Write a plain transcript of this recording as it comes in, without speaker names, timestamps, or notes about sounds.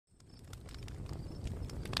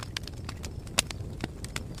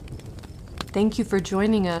Thank you for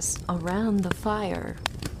joining us around the fire.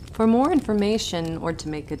 For more information or to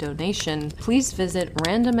make a donation, please visit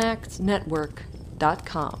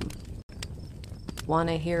randomactsnetwork.com. Want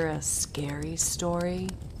to hear a scary story?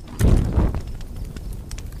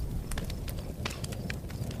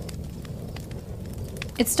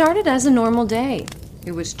 It started as a normal day.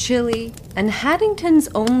 It was chilly, and Haddington's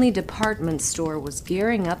only department store was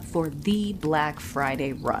gearing up for the Black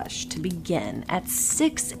Friday rush to begin at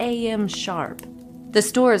 6 a.m. sharp. The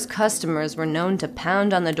store's customers were known to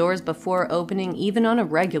pound on the doors before opening even on a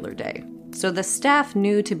regular day, so the staff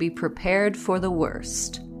knew to be prepared for the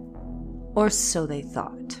worst. Or so they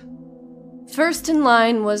thought. First in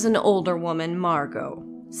line was an older woman, Margot,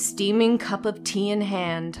 steaming cup of tea in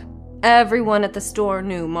hand. Everyone at the store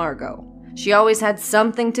knew Margot. She always had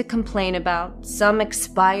something to complain about, some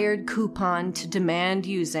expired coupon to demand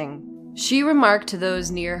using. She remarked to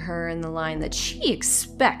those near her in the line that she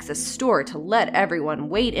expects the store to let everyone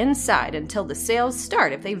wait inside until the sales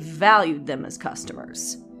start if they valued them as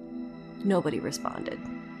customers. Nobody responded.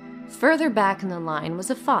 Further back in the line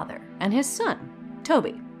was a father and his son,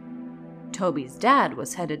 Toby. Toby's dad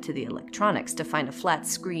was headed to the electronics to find a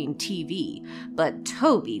flat-screen TV, but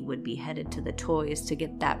Toby would be headed to the toys to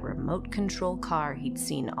get that remote control car he'd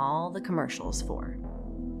seen all the commercials for.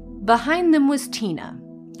 Behind them was Tina,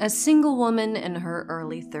 a single woman in her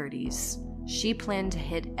early 30s. She planned to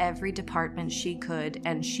hit every department she could,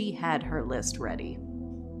 and she had her list ready.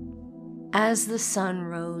 As the sun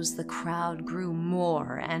rose, the crowd grew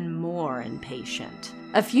more and more impatient.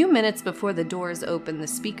 A few minutes before the doors opened, the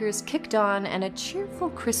speakers kicked on and a cheerful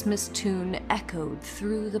Christmas tune echoed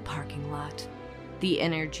through the parking lot. The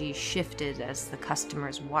energy shifted as the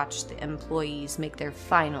customers watched the employees make their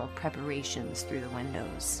final preparations through the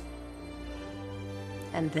windows.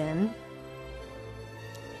 And then,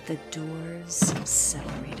 the doors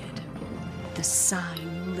separated. The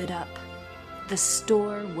sign lit up. The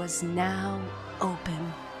store was now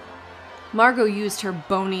open. Margot used her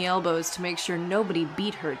bony elbows to make sure nobody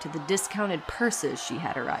beat her to the discounted purses she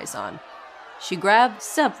had her eyes on. She grabbed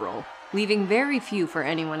several, leaving very few for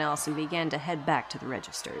anyone else, and began to head back to the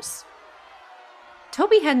registers.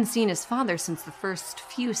 Toby hadn't seen his father since the first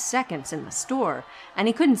few seconds in the store, and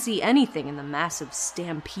he couldn't see anything in the massive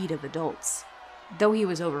stampede of adults. Though he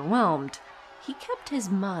was overwhelmed, he kept his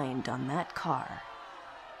mind on that car.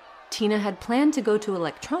 Tina had planned to go to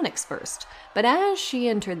electronics first, but as she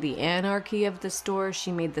entered the anarchy of the store,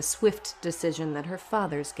 she made the swift decision that her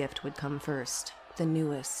father's gift would come first. The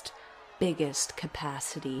newest, biggest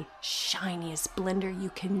capacity, shiniest blender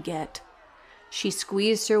you can get. She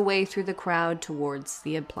squeezed her way through the crowd towards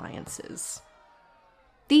the appliances.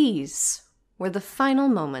 These were the final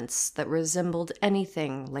moments that resembled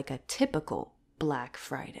anything like a typical Black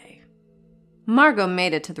Friday. Margot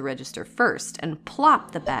made it to the register first and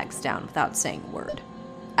plopped the bags down without saying a word.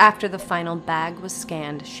 After the final bag was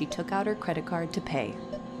scanned, she took out her credit card to pay.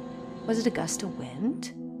 Was it a gust of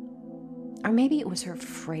wind? Or maybe it was her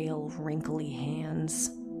frail, wrinkly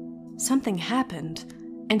hands. Something happened,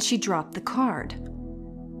 and she dropped the card.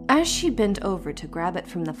 As she bent over to grab it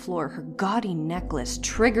from the floor, her gaudy necklace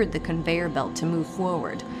triggered the conveyor belt to move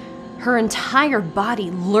forward. Her entire body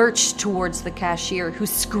lurched towards the cashier, who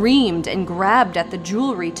screamed and grabbed at the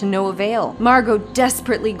jewelry to no avail. Margot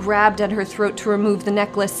desperately grabbed at her throat to remove the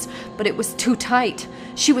necklace, but it was too tight.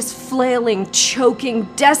 She was flailing, choking,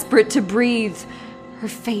 desperate to breathe. Her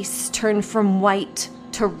face turned from white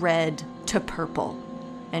to red to purple,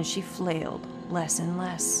 and she flailed less and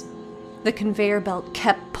less. The conveyor belt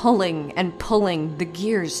kept pulling and pulling. The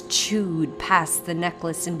gears chewed past the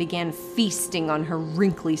necklace and began feasting on her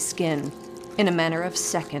wrinkly skin. In a matter of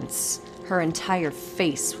seconds, her entire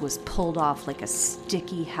face was pulled off like a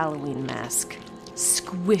sticky Halloween mask,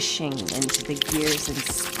 squishing into the gears and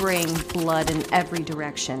spraying blood in every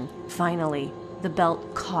direction. Finally, the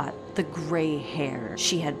belt caught the gray hair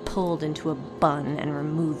she had pulled into a bun and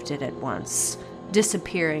removed it at once,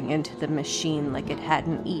 disappearing into the machine like it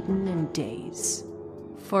hadn't eaten in days.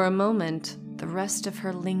 For a moment, the rest of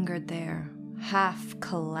her lingered there, half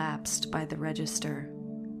collapsed by the register.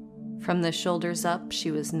 From the shoulders up,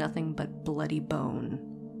 she was nothing but bloody bone,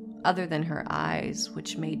 other than her eyes,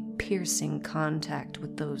 which made piercing contact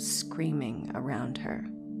with those screaming around her.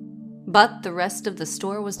 But the rest of the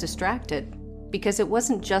store was distracted, because it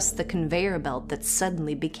wasn't just the conveyor belt that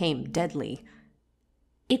suddenly became deadly.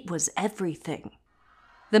 It was everything.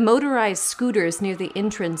 The motorized scooters near the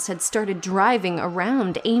entrance had started driving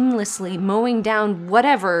around aimlessly, mowing down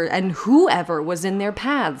whatever and whoever was in their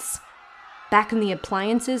paths. Back in the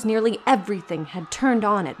appliances, nearly everything had turned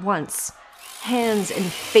on at once. Hands and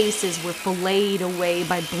faces were filleted away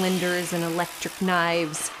by blenders and electric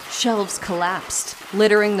knives. Shelves collapsed,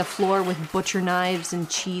 littering the floor with butcher knives and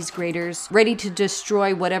cheese graters, ready to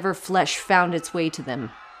destroy whatever flesh found its way to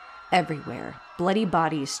them. Everywhere, bloody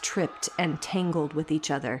bodies tripped and tangled with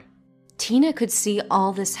each other. Tina could see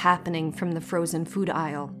all this happening from the frozen food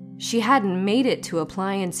aisle. She hadn't made it to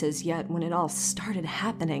appliances yet when it all started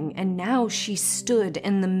happening, and now she stood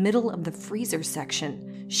in the middle of the freezer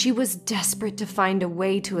section. She was desperate to find a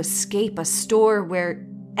way to escape a store where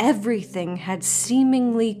everything had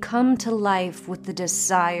seemingly come to life with the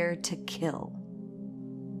desire to kill.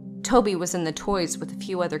 Toby was in the toys with a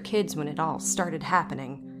few other kids when it all started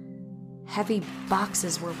happening. Heavy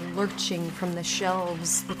boxes were lurching from the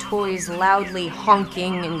shelves, the toys loudly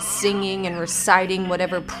honking and singing and reciting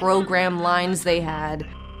whatever program lines they had.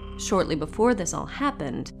 Shortly before this all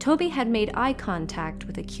happened, Toby had made eye contact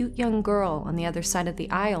with a cute young girl on the other side of the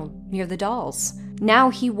aisle, near the dolls. Now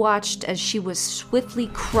he watched as she was swiftly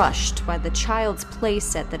crushed by the child's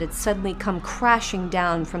playset that had suddenly come crashing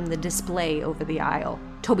down from the display over the aisle.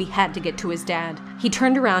 Toby had to get to his dad. He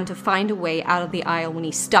turned around to find a way out of the aisle when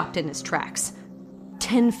he stopped in his tracks.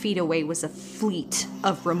 10 feet away was a fleet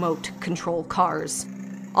of remote control cars,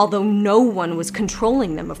 although no one was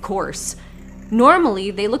controlling them, of course.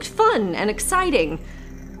 Normally, they looked fun and exciting.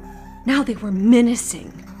 Now they were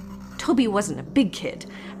menacing. Toby wasn't a big kid,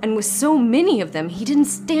 and with so many of them, he didn't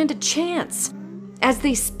stand a chance. As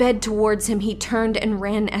they sped towards him, he turned and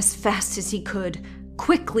ran as fast as he could,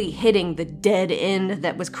 quickly hitting the dead end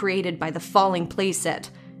that was created by the falling playset.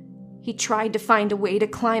 He tried to find a way to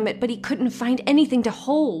climb it, but he couldn't find anything to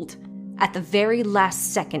hold. At the very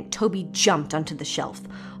last second, Toby jumped onto the shelf,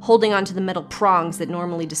 holding onto the metal prongs that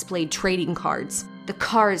normally displayed trading cards. The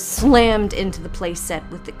cars slammed into the playset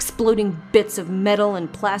with exploding bits of metal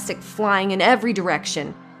and plastic flying in every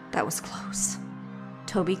direction. That was close.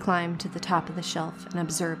 Toby climbed to the top of the shelf and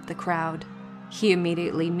observed the crowd. He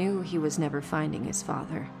immediately knew he was never finding his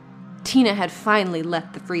father. Tina had finally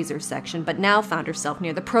left the freezer section, but now found herself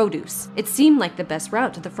near the produce. It seemed like the best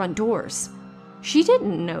route to the front doors. She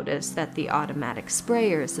didn't notice that the automatic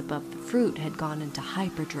sprayers above the fruit had gone into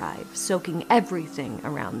hyperdrive, soaking everything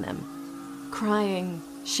around them. Crying,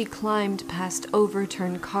 she climbed past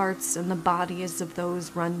overturned carts and the bodies of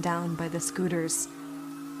those run down by the scooters.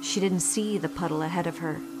 She didn't see the puddle ahead of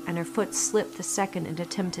her, and her foot slipped the second it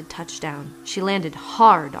attempted touchdown. She landed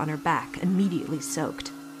hard on her back, immediately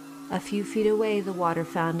soaked. A few feet away, the water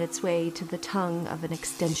found its way to the tongue of an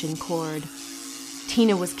extension cord.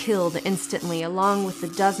 Tina was killed instantly, along with the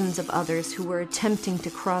dozens of others who were attempting to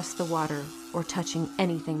cross the water or touching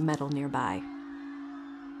anything metal nearby.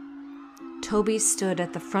 Toby stood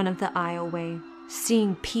at the front of the aisleway,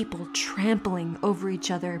 seeing people trampling over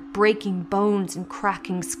each other, breaking bones and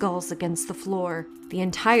cracking skulls against the floor. The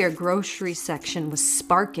entire grocery section was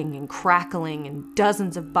sparking and crackling, and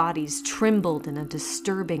dozens of bodies trembled in a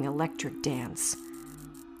disturbing electric dance.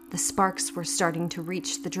 The sparks were starting to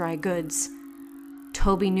reach the dry goods.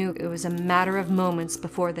 Toby knew it was a matter of moments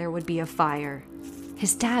before there would be a fire.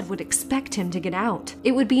 His dad would expect him to get out.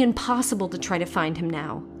 It would be impossible to try to find him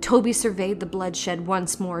now. Toby surveyed the bloodshed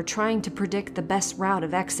once more, trying to predict the best route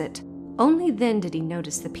of exit. Only then did he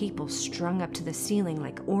notice the people strung up to the ceiling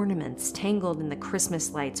like ornaments tangled in the Christmas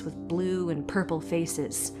lights with blue and purple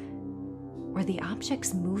faces. Were the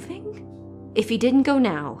objects moving? If he didn't go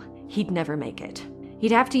now, he'd never make it.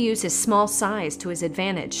 He'd have to use his small size to his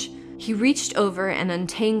advantage. He reached over and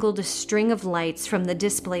untangled a string of lights from the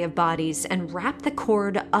display of bodies and wrapped the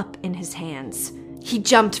cord up in his hands. He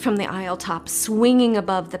jumped from the aisle top, swinging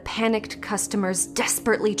above the panicked customers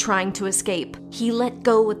desperately trying to escape. He let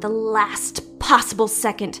go at the last possible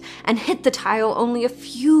second and hit the tile only a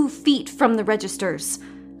few feet from the registers.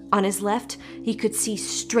 On his left, he could see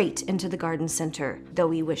straight into the garden center, though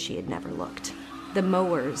he wished he had never looked. The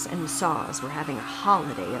mowers and saws were having a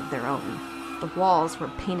holiday of their own. The walls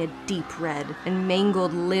were painted deep red, and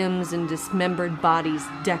mangled limbs and dismembered bodies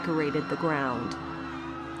decorated the ground.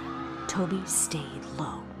 Toby stayed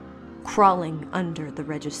low, crawling under the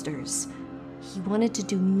registers. He wanted to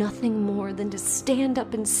do nothing more than to stand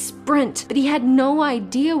up and sprint, but he had no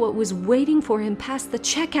idea what was waiting for him past the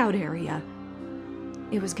checkout area.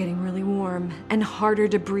 It was getting really warm and harder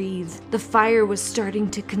to breathe. The fire was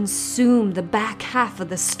starting to consume the back half of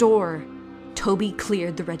the store. Toby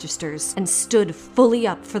cleared the registers and stood fully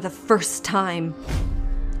up for the first time.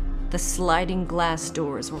 The sliding glass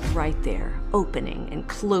doors were right there, opening and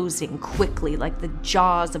closing quickly like the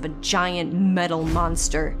jaws of a giant metal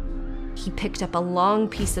monster. He picked up a long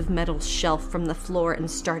piece of metal shelf from the floor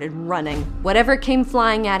and started running. Whatever came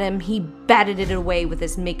flying at him, he batted it away with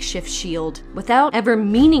his makeshift shield. Without ever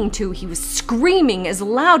meaning to, he was screaming as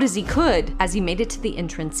loud as he could. As he made it to the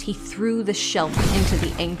entrance, he threw the shelf into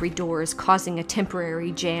the angry doors, causing a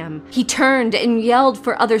temporary jam. He turned and yelled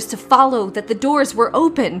for others to follow, that the doors were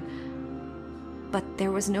open. But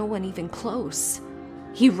there was no one even close.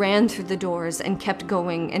 He ran through the doors and kept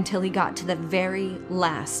going until he got to the very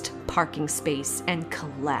last parking space and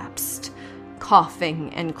collapsed,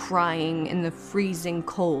 coughing and crying in the freezing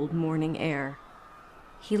cold morning air.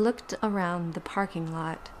 He looked around the parking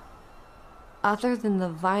lot. Other than the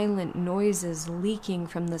violent noises leaking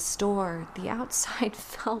from the store, the outside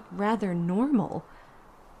felt rather normal.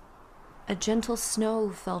 A gentle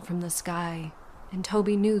snow fell from the sky, and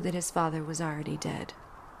Toby knew that his father was already dead.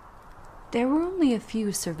 There were only a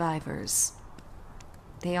few survivors.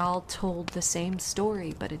 They all told the same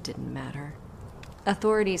story, but it didn't matter.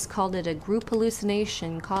 Authorities called it a group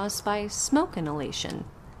hallucination caused by smoke inhalation.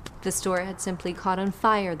 The store had simply caught on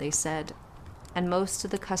fire, they said, and most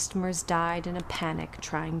of the customers died in a panic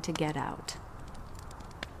trying to get out.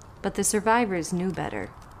 But the survivors knew better,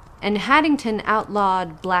 and Haddington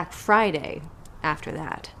outlawed Black Friday after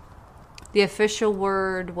that. The official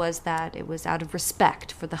word was that it was out of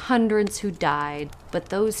respect for the hundreds who died, but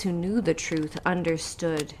those who knew the truth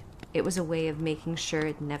understood it was a way of making sure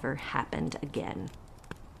it never happened again.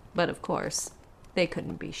 But of course, they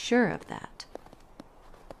couldn't be sure of that.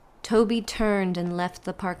 Toby turned and left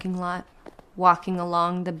the parking lot, walking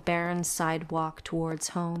along the barren sidewalk towards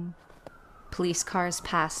home. Police cars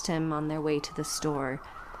passed him on their way to the store.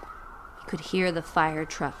 He could hear the fire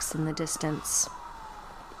trucks in the distance.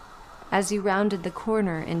 As he rounded the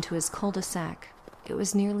corner into his cul-de-sac, it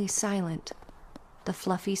was nearly silent. The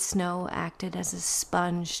fluffy snow acted as a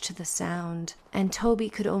sponge to the sound, and Toby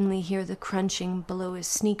could only hear the crunching below his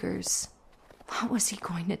sneakers. What was he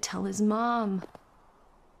going to tell his mom?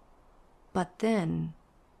 But then,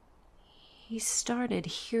 he started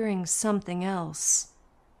hearing something else.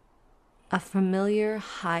 A familiar,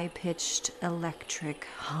 high-pitched electric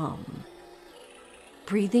hum.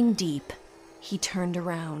 Breathing deep, he turned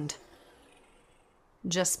around.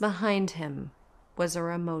 Just behind him was a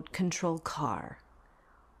remote control car,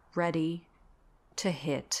 ready to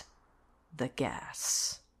hit the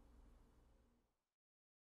gas.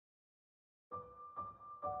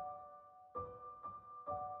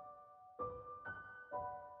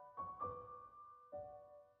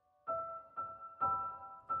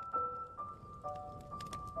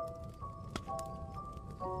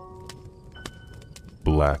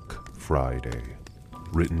 Black Friday,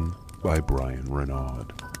 written by Brian Renaud,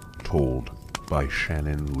 told by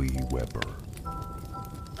Shannon Lee Weber.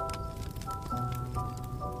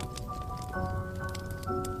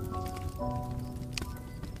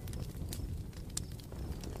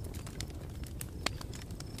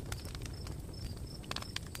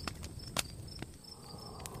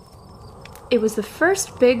 It was the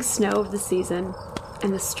first big snow of the season,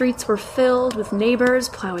 and the streets were filled with neighbors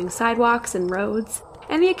plowing sidewalks and roads,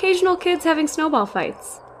 and the occasional kids having snowball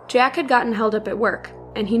fights. Jack had gotten held up at work,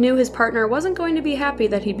 and he knew his partner wasn't going to be happy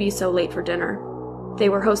that he'd be so late for dinner. They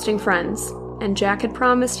were hosting friends, and Jack had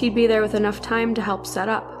promised he'd be there with enough time to help set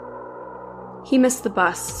up. He missed the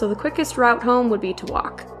bus, so the quickest route home would be to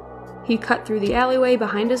walk. He cut through the alleyway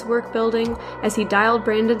behind his work building as he dialed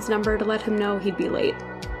Brandon's number to let him know he'd be late.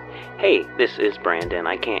 Hey, this is Brandon.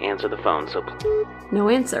 I can't answer the phone, so... No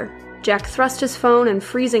answer. Jack thrust his phone and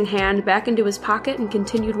freezing hand back into his pocket and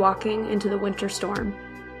continued walking into the winter storm.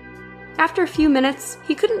 After a few minutes,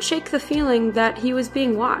 he couldn't shake the feeling that he was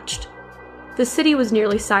being watched. The city was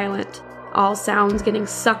nearly silent, all sounds getting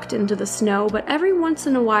sucked into the snow, but every once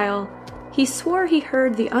in a while, he swore he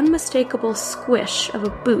heard the unmistakable squish of a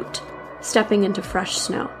boot stepping into fresh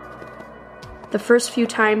snow. The first few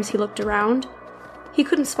times he looked around, he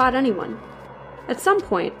couldn't spot anyone. At some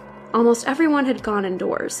point, almost everyone had gone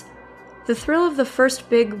indoors. The thrill of the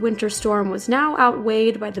first big winter storm was now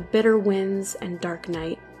outweighed by the bitter winds and dark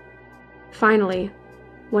night. Finally,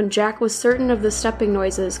 when Jack was certain of the stepping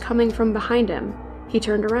noises coming from behind him, he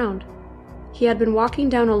turned around. He had been walking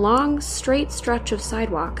down a long, straight stretch of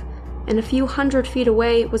sidewalk, and a few 100 feet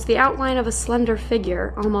away was the outline of a slender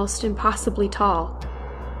figure, almost impossibly tall.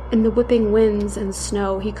 In the whipping winds and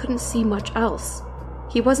snow, he couldn't see much else.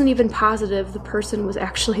 He wasn't even positive the person was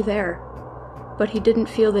actually there, but he didn't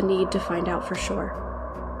feel the need to find out for sure.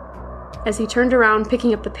 As he turned around,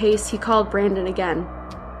 picking up the pace, he called Brandon again.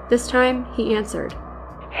 This time, he answered.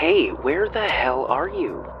 Hey, where the hell are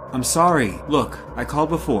you? I'm sorry. Look, I called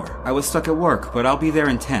before. I was stuck at work, but I'll be there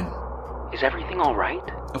in 10. Is everything alright?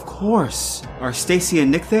 Of course. Are Stacy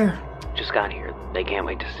and Nick there? Just got here. They can't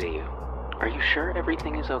wait to see you. Are you sure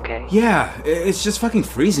everything is okay? Yeah, it's just fucking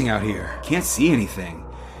freezing out here. Can't see anything.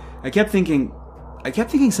 I kept thinking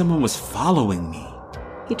someone was following me.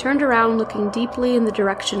 He turned around, looking deeply in the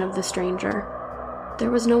direction of the stranger.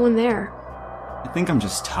 There was no one there. I think I'm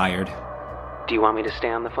just tired. Do you want me to stay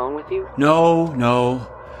on the phone with you? No.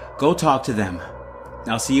 Go talk to them.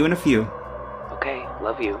 I'll see you in a few. Okay,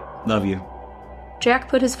 love you. Love you. Jack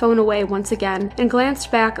put his phone away once again and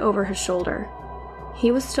glanced back over his shoulder.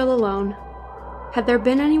 He was still alone. Had there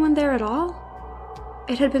been anyone there at all?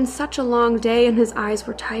 It had been such a long day and his eyes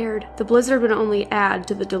were tired. The blizzard would only add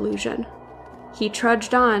to the delusion. He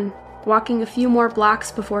trudged on, walking a few more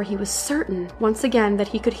blocks before he was certain, once again, that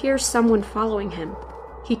he could hear someone following him.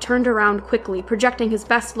 He turned around quickly, projecting his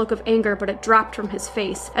best look of anger, but it dropped from his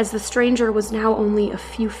face, as the stranger was now only a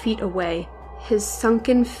few feet away. His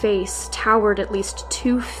sunken face towered at least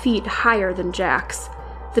 2 feet higher than Jack's,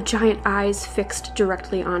 the giant eyes fixed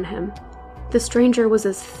directly on him. The stranger was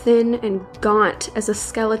as thin and gaunt as a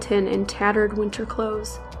skeleton in tattered winter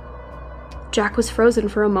clothes. Jack was frozen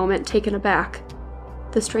for a moment, taken aback.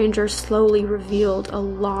 The stranger slowly revealed a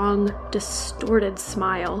long, distorted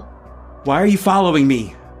smile. Why are you following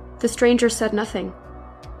me? The stranger said nothing.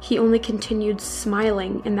 He only continued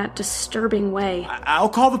smiling in that disturbing way. I'll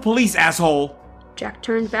call the police, asshole! Jack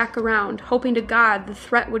turned back around, hoping to God the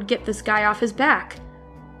threat would get this guy off his back.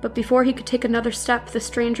 But before he could take another step, the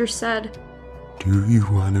stranger said, Do you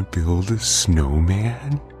want to build a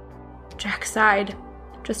snowman? Jack sighed.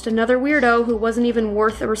 Just another weirdo who wasn't even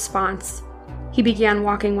worth a response. He began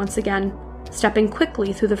walking once again, stepping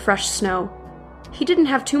quickly through the fresh snow. He didn't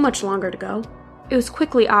have too much longer to go. It was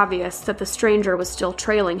quickly obvious that the stranger was still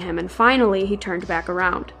trailing him, and finally he turned back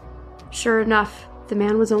around. Sure enough, the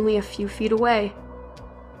man was only a few feet away.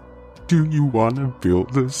 Do you want to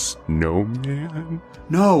build a snowman?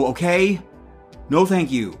 No, okay? No,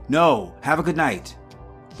 thank you. No. Have a good night.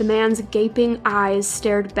 The man's gaping eyes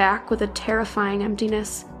stared back with a terrifying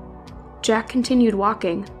emptiness. Jack continued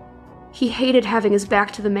walking. He hated having his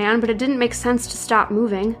back to the man, but it didn't make sense to stop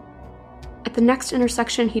moving. At the next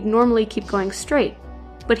intersection, he'd normally keep going straight,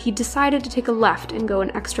 but he decided to take a left and go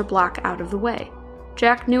an extra block out of the way.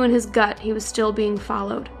 Jack knew in his gut he was still being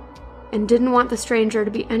followed, and didn't want the stranger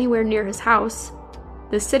to be anywhere near his house.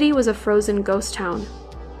 The city was a frozen ghost town.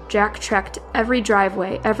 Jack trekked every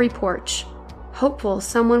driveway, every porch, hopeful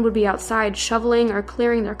someone would be outside shoveling or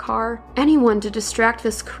clearing their car, anyone to distract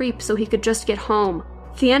this creep so he could just get home.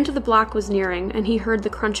 The end of the block was nearing, and he heard the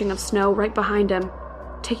crunching of snow right behind him.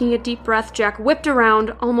 Taking a deep breath, Jack whipped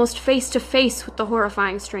around, almost face to face with the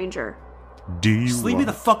horrifying stranger. Just leave me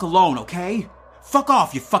the fuck alone, okay? Fuck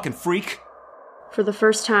off, you fucking freak! For the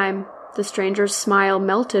first time, the stranger's smile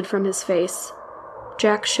melted from his face.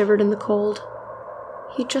 Jack shivered in the cold.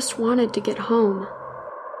 He just wanted to get home.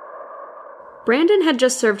 Brandon had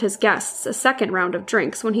just served his guests a second round of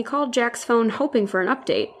drinks when he called Jack's phone hoping for an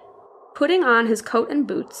update. Putting on his coat and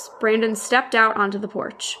boots, Brandon stepped out onto the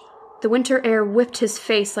porch. The winter air whipped his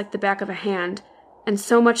face like the back of a hand, and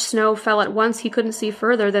so much snow fell at once he couldn't see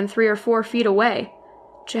further than 3 or 4 feet away.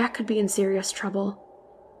 Jack could be in serious trouble.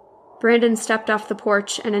 Brandon stepped off the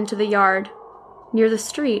porch and into the yard. Near the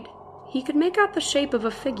street, he could make out the shape of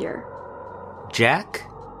a figure. Jack?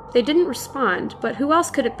 They didn't respond, but who else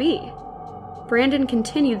could it be? Brandon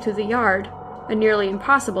continued through the yard, a nearly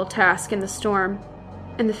impossible task in the storm,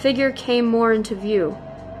 and the figure came more into view.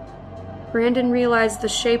 Brandon realized the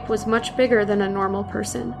shape was much bigger than a normal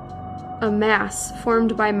person, a mass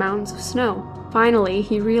formed by mounds of snow. Finally,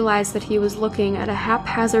 he realized that he was looking at a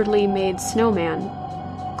haphazardly made snowman.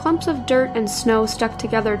 Clumps of dirt and snow stuck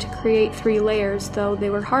together to create 3 layers, though they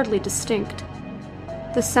were hardly distinct.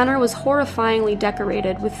 The center was horrifyingly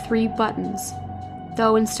decorated with 3 buttons,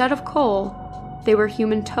 though instead of coal, they were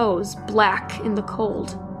human toes, black in the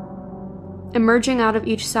cold. Emerging out of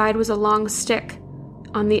each side was a long stick.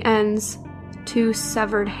 On the ends, 2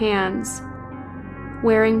 severed hands,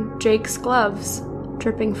 wearing Jake's gloves,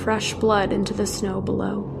 dripping fresh blood into the snow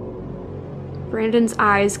below. Brandon's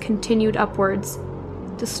eyes continued upwards.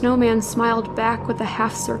 The snowman smiled back with a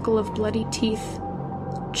half-circle of bloody teeth,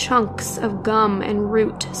 chunks of gum and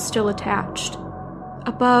root still attached.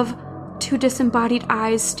 Above, 2 disembodied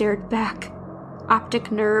eyes stared back,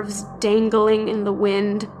 optic nerves dangling in the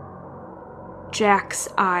wind. Jack's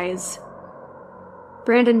eyes.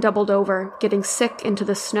 Brandon doubled over, getting sick into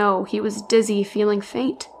the snow. He was dizzy, feeling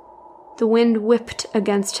faint. The wind whipped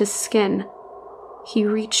against his skin. He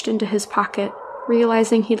reached into his pocket,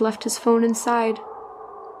 realizing he'd left his phone inside.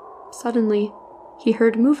 Suddenly, he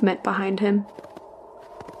heard movement behind him.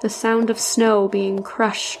 the sound of snow being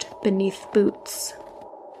crushed beneath boots.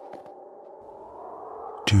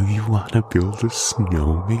 Do you want to build a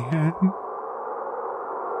snowman?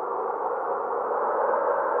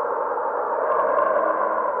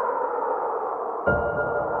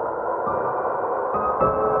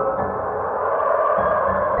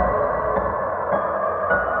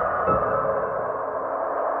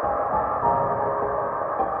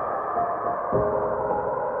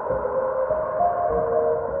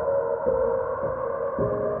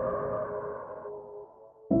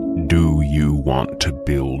 Do you want to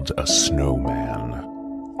build a snowman?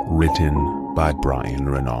 Written by Brian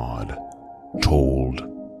Renaud.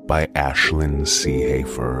 Told by Ashlyn C.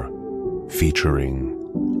 Hafer.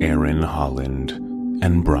 Featuring Aaron Holland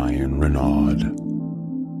and Brian Renaud.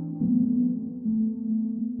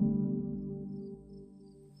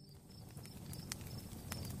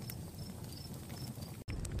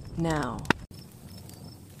 Now,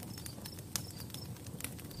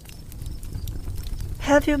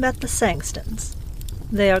 have you met the Sangstons?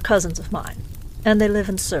 They are cousins of mine, and they live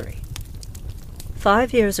in Surrey.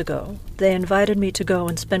 5 years ago, they invited me to go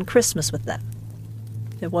and spend Christmas with them.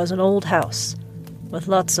 It was an old house, with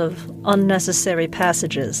lots of unnecessary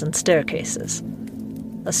passages and staircases.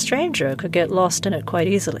 A stranger could get lost in it quite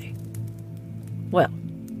easily. Well,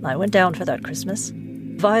 I went down for that Christmas.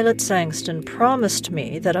 Violet Sangston promised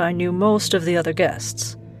me that I knew most of the other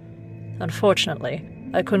guests. Unfortunately,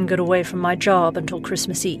 I couldn't get away from my job until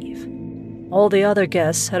Christmas Eve. All the other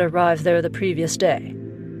guests had arrived there the previous day.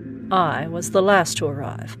 I was the last to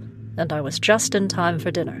arrive, and I was just in time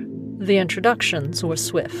for dinner. The introductions were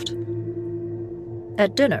swift.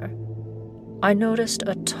 At dinner, I noticed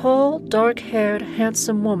a tall, dark-haired,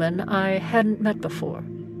 handsome woman I hadn't met before.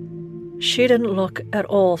 She didn't look at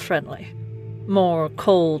all friendly. More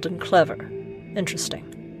cold and clever. Interesting.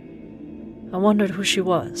 I wondered who she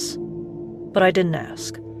was, but I didn't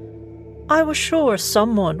ask. I was sure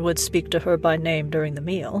someone would speak to her by name during the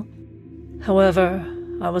meal. However,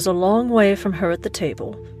 I was a long way from her at the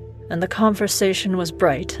table, and the conversation was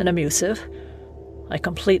bright and amusive. I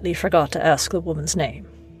completely forgot to ask the woman's name.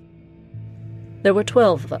 There were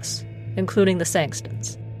 12 of us, including the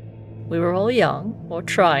Sangstons. We were all young, or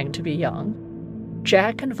trying to be young.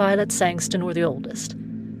 Jack and Violet Sangston were the oldest,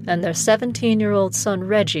 and their 17-year-old son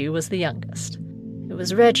Reggie was the youngest. It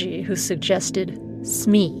was Reggie who suggested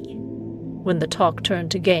Smee when the talk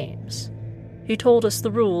turned to games. He told us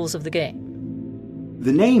the rules of the game.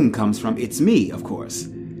 The name comes from It's Me, of course.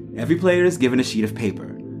 Every player is given a sheet of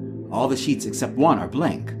paper. All the sheets except one are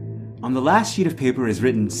blank. On the last sheet of paper is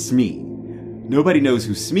written Smee. Nobody knows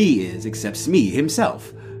who Smee is except Smee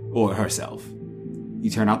himself, or herself. You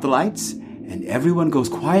turn out the lights, and everyone goes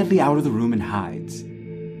quietly out of the room and hides.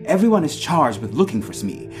 Everyone is charged with looking for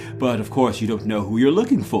Smee, but of course you don't know who you're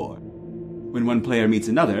looking for. When one player meets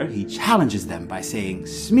another, he challenges them by saying,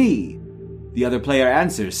 Smee. The other player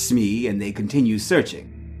answers Smee, and they continue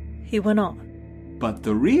searching. He went on. But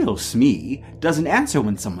the real Smee doesn't answer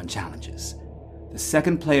when someone challenges. The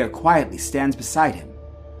second player quietly stands beside him.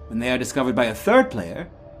 When they are discovered by a third player,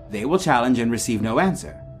 they will challenge and receive no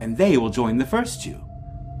answer, and they will join the first two.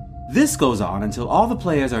 This goes on until all the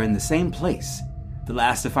players are in the same place. The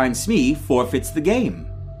last to find Smee forfeits the game.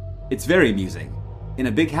 It's very amusing. In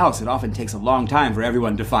a big house, it often takes a long time for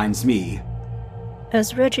everyone to find Smee.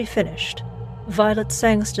 As Reggie finished, Violet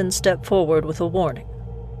Sangston stepped forward with a warning.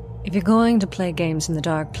 If you're going to play games in the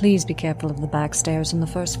dark, please be careful of the back stairs on the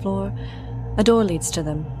first floor. A door leads to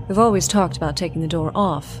them. We've always talked about taking the door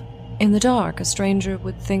off. In the dark, a stranger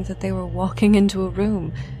would think that they were walking into a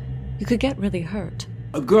room. You could get really hurt.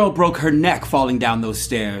 A girl broke her neck falling down those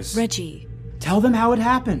stairs. Reggie. Tell them how it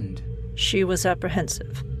happened. She was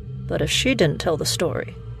apprehensive, but if she didn't tell the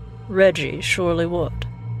story, Reggie surely would.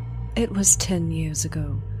 It was 10 years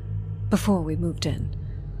ago, before we moved in.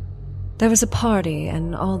 There was a party,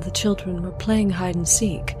 and all the children were playing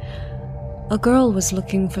hide-and-seek. A girl was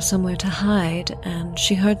looking for somewhere to hide, and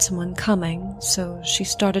she heard someone coming, so she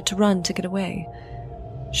started to run to get away.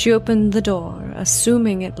 She opened the door,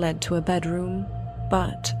 assuming it led to a bedroom,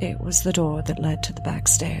 but it was the door that led to the back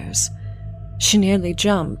stairs. She nearly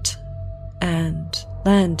jumped and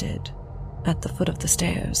landed at the foot of the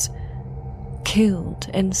stairs, killed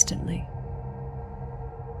instantly.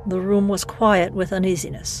 The room was quiet with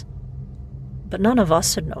uneasiness, but none of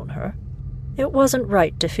us had known her. It wasn't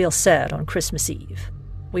right to feel sad on Christmas Eve.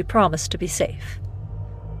 We promised to be safe.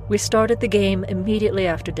 We started the game immediately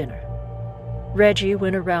after dinner. Reggie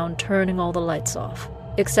went around turning all the lights off,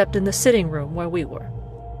 except in the sitting room where we were.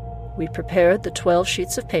 We prepared the 12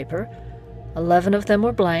 sheets of paper. 11 of them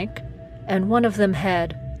were blank, and one of them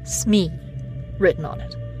had Smee written on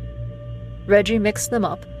it. Reggie mixed them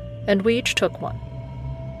up, and we each took one.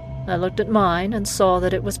 I looked at mine and saw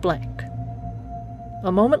that it was blank.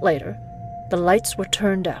 A moment later, the lights were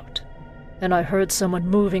turned out, and I heard someone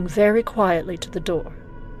moving very quietly to the door.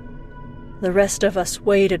 The rest of us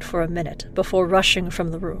waited for a minute before rushing from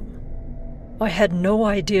the room. I had no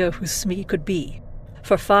idea who Smee could be.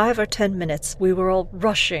 For 5 or 10 minutes, we were all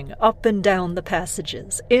rushing up and down the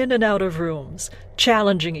passages, in and out of rooms,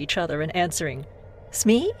 challenging each other and answering,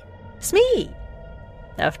 "Smee? Smee!"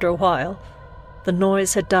 After a while, the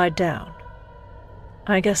noise had died down.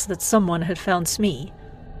 I guess that someone had found Smee.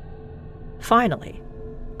 Finally,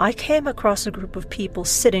 I came across a group of people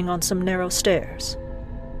sitting on some narrow stairs.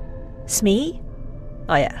 "Smee?"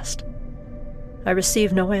 I asked. I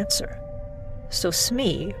received no answer. So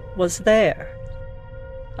Smee was there.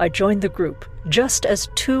 I joined the group just as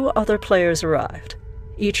 2 other players arrived.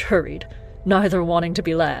 Each hurried, neither wanting to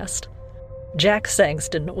be last. Jack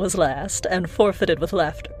Sangston was last and forfeited with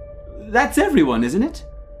laughter. That's everyone, isn't it?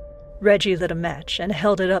 Reggie lit a match and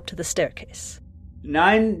held it up to the staircase.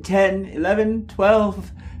 9, 10, 11,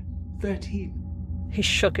 12, 13. He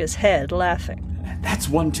shook his head, laughing. That's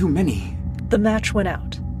one too many. The match went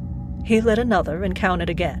out. He lit another and counted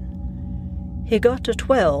again. He got to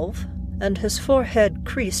 12, and his forehead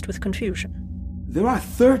creased with confusion. There are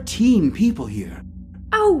 13 people here.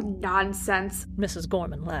 Oh, nonsense. Mrs.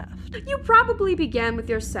 Gorman laughed. You probably began with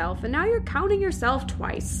yourself, and now you're counting yourself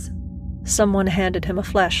twice. Someone handed him a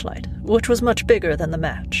flashlight, which was much bigger than the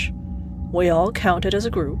match. We all counted as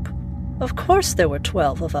a group. Of course there were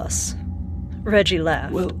 12 of us. Reggie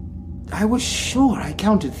laughed. Well, I was sure I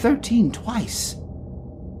counted 13 twice.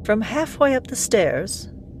 From halfway up the stairs,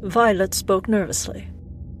 Violet spoke nervously.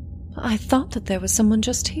 I thought that there was someone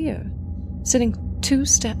just here, sitting 2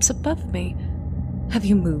 steps above me. Have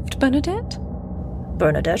you moved, Bernadette?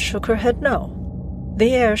 Bernadette shook her head no.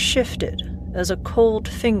 The air shifted as a cold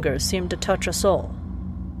finger seemed to touch us all.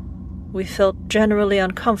 We felt generally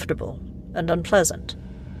uncomfortable and unpleasant,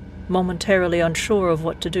 momentarily unsure of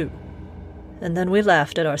what to do. And then we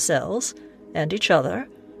laughed at ourselves and each other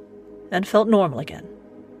and felt normal again.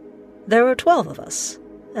 There were 12 of us,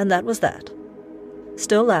 and that was that.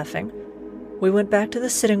 Still laughing, we went back to the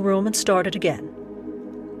sitting room and started again.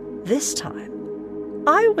 This time,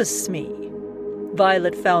 I was Smee.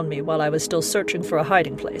 Violet found me while I was still searching for a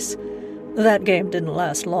hiding place. That game didn't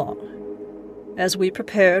last long. As we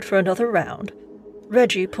prepared for another round,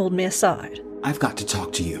 Reggie pulled me aside. I've got to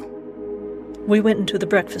talk to you. We went into the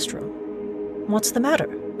breakfast room. What's the matter?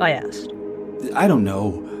 I asked. I don't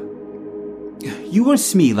know. You were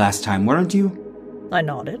Smee last time, weren't you? I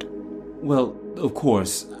nodded. Well, of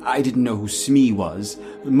course, I didn't know who Smee was.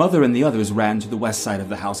 Mother and the others ran to the west side of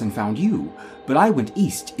the house and found you, but I went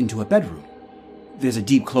east into a bedroom. There's a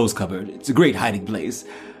deep clothes cupboard. It's a great hiding place.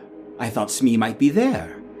 I thought Smee might be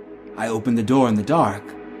there. I opened the door in the dark,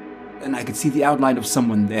 and I could see the outline of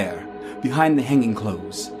someone there, behind the hanging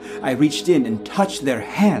clothes. I reached in and touched their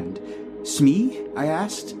hand. Smee? I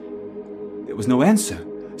asked. There was no answer,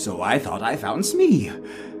 so I thought I found Smee.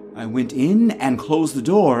 I went in and closed the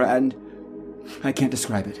door, and I can't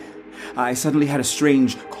describe it. I suddenly had a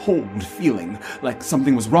strange, cold feeling, like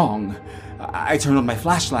something was wrong. I turned on my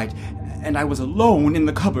flashlight, and I was alone in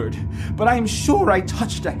the cupboard. But I am sure I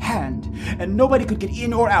touched a hand, and nobody could get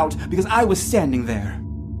in or out because I was standing there.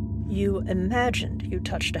 You imagined you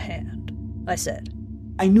touched a hand, I said.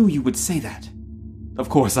 I knew you would say that. Of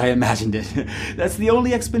course I imagined it. That's the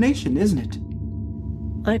only explanation, isn't it?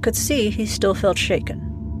 I could see he still felt shaken,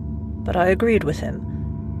 but I agreed with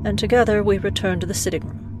him, and together we returned to the sitting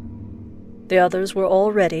room. The others were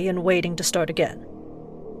all ready and waiting to start again.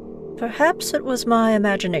 Perhaps it was my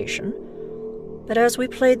imagination, but as we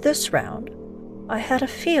played this round, I had a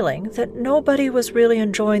feeling that nobody was really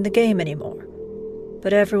enjoying the game anymore,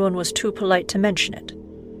 but everyone was too polite to mention it.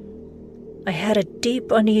 I had a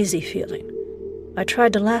deep, uneasy feeling. I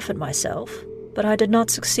tried to laugh at myself, but I did not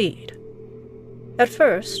succeed. At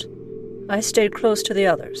first, I stayed close to the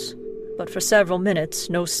others, but for several minutes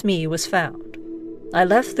no Smee was found. I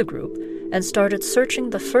left the group and started searching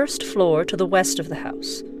the first floor to the west of the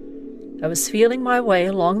house. I was feeling my way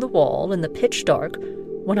along the wall in the pitch dark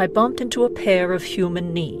when I bumped into a pair of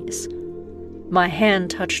human knees. My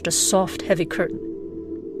hand touched a soft, heavy curtain.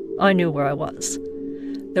 I knew where I was.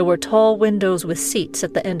 There were tall windows with seats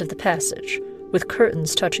at the end of the passage, with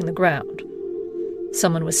curtains touching the ground.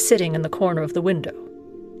 Someone was sitting in the corner of the window.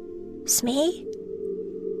 "Smee?"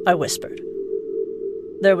 I whispered.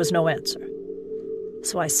 There was no answer,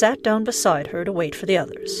 so I sat down beside her to wait for the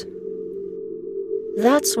others.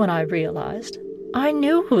 That's when I realized I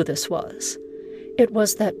knew who this was. It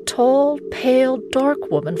was that tall, pale, dark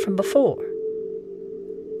woman from before.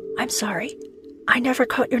 "I'm sorry. I never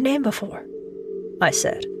caught your name before," I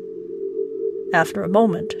said. After a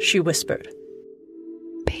moment, she whispered,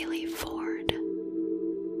 "Bailey Ford."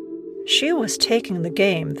 She was taking the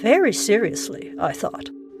game very seriously, I thought.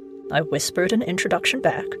 I whispered an introduction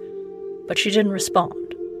back, but she didn't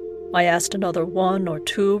respond. I asked another 1 or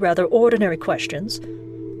 2 rather ordinary questions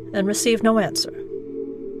and received no answer.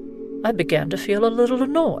 I began to feel a little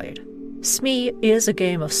annoyed. Smee is a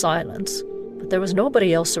game of silence, but there was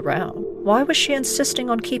nobody else around. Why was she insisting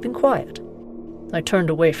on keeping quiet? I turned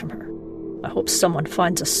away from her. I hope someone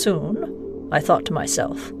finds us soon, I thought to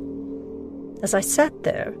myself. As I sat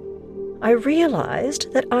there, I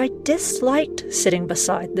realized that I disliked sitting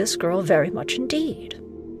beside this girl very much indeed.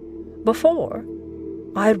 Before,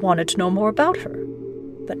 I had wanted to know more about her,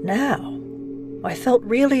 but now I felt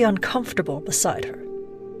really uncomfortable beside her.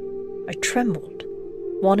 I trembled,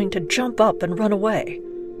 wanting to jump up and run away.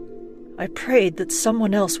 I prayed that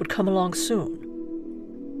someone else would come along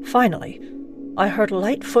soon. Finally, I heard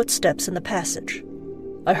light footsteps in the passage.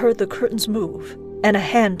 I heard the curtains move, and a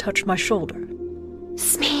hand touched my shoulder.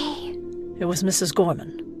 "Smee!" It was Mrs.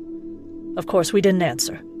 Gorman. Of course, we didn't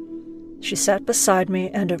answer. She sat beside me,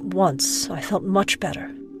 and at once I felt much better.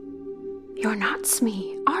 "You're not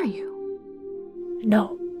Smee, are you?"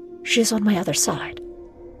 "No, she's on my other side."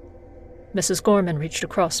 Mrs. Gorman reached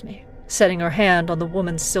across me, setting her hand on the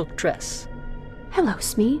woman's silk dress. "Hello,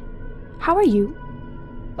 Smee. How are you?"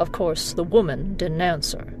 Of course, the woman didn't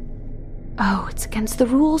answer. "Oh, it's against the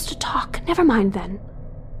rules to talk. Never mind then.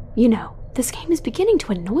 You know, this game is beginning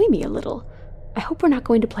to annoy me a little. I hope we're not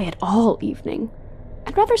going to play it all evening.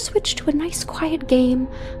 I'd rather switch to a nice quiet game,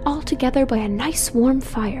 all together by a nice warm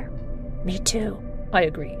fire." "Me too," I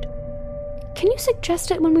agreed. "Can you suggest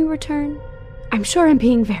it when we return? I'm sure I'm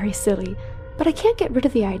being very silly, but I can't get rid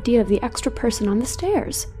of the idea of the extra person on the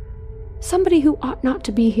stairs. Somebody who ought not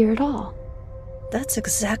to be here at all." That's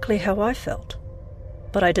exactly how I felt,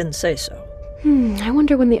 but I didn't say so. I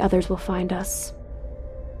wonder when the others will find us.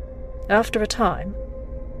 After a time,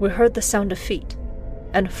 we heard the sound of feet,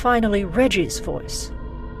 and finally Reggie's voice.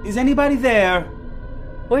 Is anybody there?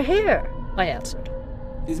 "We're here," I answered.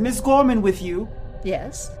 Is Miss Gorman with you?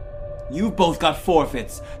 "Yes." You've both got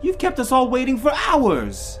forfeits. You've kept us all waiting for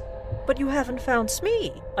hours. "But you haven't found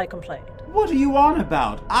Smee," I complained. What are you on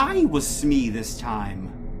about? I was Smee this time.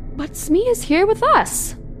 But Smee is here with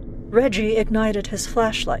us. Reggie ignited his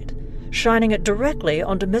flashlight, shining it directly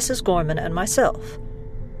onto Mrs. Gorman and myself.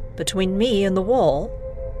 Between me and the wall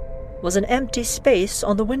was an empty space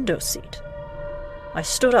on the window seat. I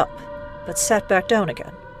stood up, but sat back down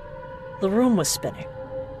again. The room was spinning.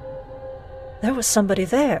 "There was somebody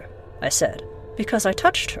there," I said, because I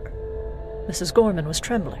touched her. Mrs. Gorman was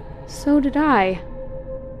trembling. So did I.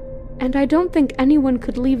 And I don't think anyone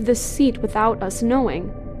could leave this seat without us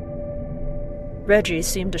knowing. Reggie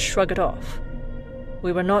seemed to shrug it off.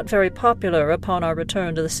 We were not very popular upon our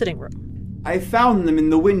return to the sitting room. I found them in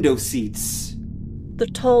the window seats. The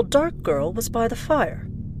tall, dark girl was by the fire.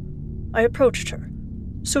 I approached her.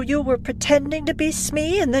 "So you were pretending to be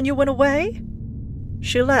Smee and then you went away?"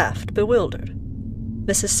 She laughed, bewildered.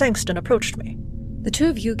 Mrs. Sangster approached me. "The two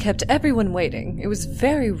of you kept everyone waiting. It was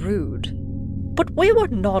very rude." "But we were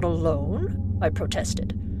not alone," I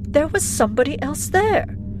protested. "There was somebody else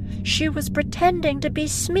there. She was pretending to be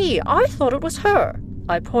Smee. I thought it was her."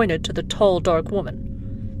 I pointed to the tall, dark woman.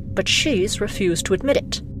 But she's refused to admit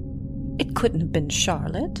it. "It couldn't have been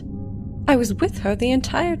Charlotte. I was with her the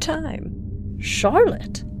entire time."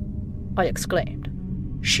 "Charlotte?" I exclaimed.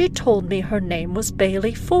 "She told me her name was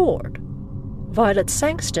Bailey Ford. Violet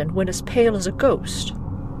Sangston went as pale as a ghost."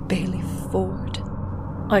 "Bailey Ford?"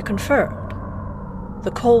 I confirmed.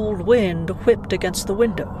 The cold wind whipped against the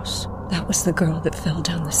windows. That was the girl that fell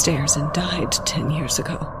down the stairs and died 10 years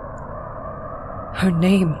ago. Her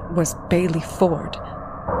name was Bailey Ford.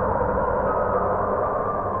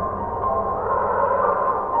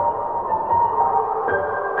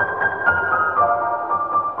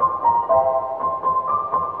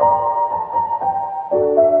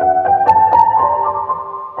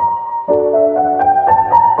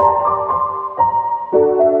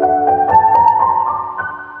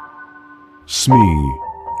 Smee,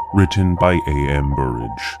 written by A.M.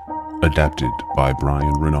 Burridge, adapted by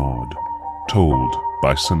Brian Renaud, told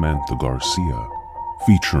by Samantha Garcia,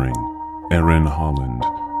 featuring Erin Holland,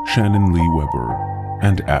 Shannon Lee Weber,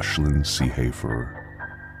 and Ashlyn C. Hafer.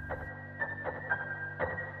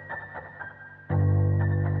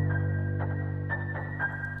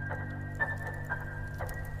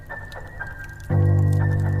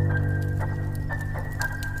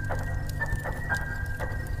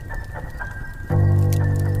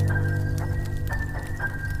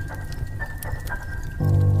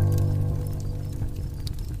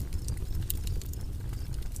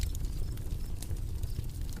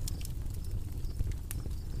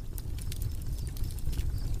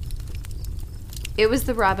 It was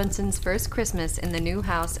the Robinsons' first Christmas in the new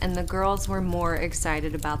house, and the girls were more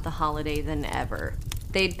excited about the holiday than ever.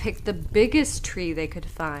 They'd picked the biggest tree they could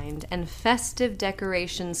find, and festive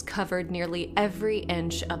decorations covered nearly every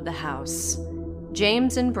inch of the house.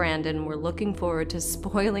 James and Brandon were looking forward to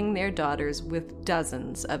spoiling their daughters with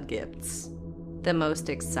dozens of gifts. The most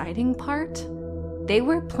exciting part? They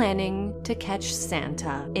were planning to catch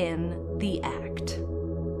Santa in the act.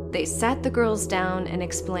 They sat the girls down and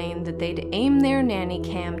explained that they'd aim their nanny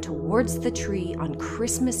cam towards the tree on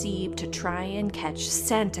Christmas Eve to try and catch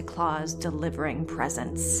Santa Claus delivering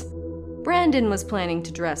presents. Brandon was planning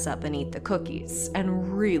to dress up and eat the cookies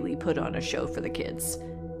and really put on a show for the kids.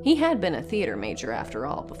 He had been a theater major after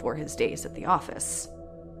all before his days at the office.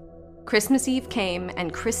 Christmas Eve came,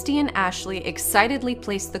 and Christy and Ashley excitedly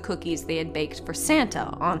placed the cookies they had baked for Santa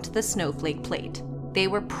onto the snowflake plate. They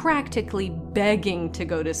were practically begging to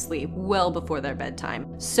go to sleep well before their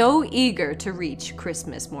bedtime, so eager to reach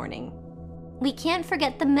Christmas morning. We can't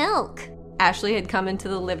forget the milk. Ashley had come into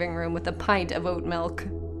the living room with a pint of oat milk.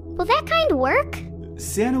 Will that kind work?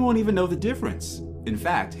 Santa won't even know the difference. In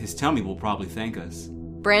fact, his tummy will probably thank us.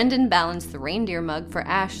 Brandon balanced the reindeer mug for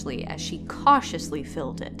Ashley as she cautiously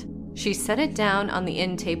filled it. She set it down on the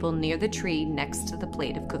end table near the tree next to the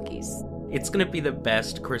plate of cookies. It's gonna be the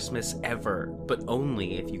best Christmas ever, but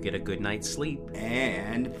only if you get a good night's sleep.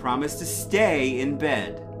 And promise to stay in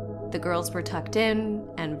bed. The girls were tucked in,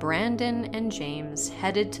 and Brandon and James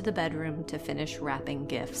headed to the bedroom to finish wrapping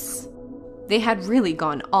gifts. They had really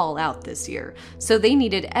gone all out this year, so they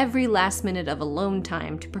needed every last minute of alone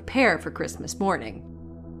time to prepare for Christmas morning.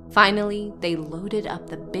 Finally, they loaded up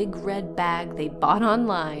the big red bag they bought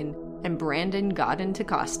online, and Brandon got into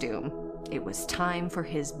costume. It was time for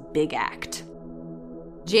his big act.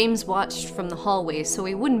 James watched from the hallway so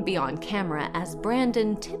he wouldn't be on camera as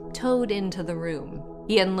Brandon tiptoed into the room.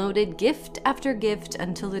 He unloaded gift after gift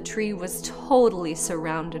until the tree was totally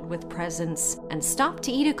surrounded with presents, and stopped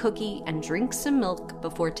to eat a cookie and drink some milk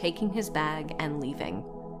before taking his bag and leaving.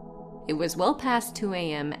 It was well past 2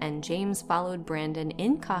 a.m. and James followed Brandon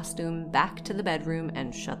in costume back to the bedroom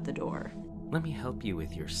and shut the door. Let me help you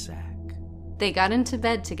with your sack. They got into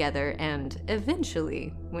bed together and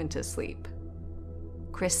eventually went to sleep.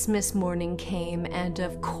 Christmas morning came, and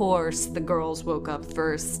of course the girls woke up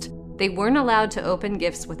first. They weren't allowed to open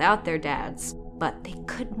gifts without their dads, but they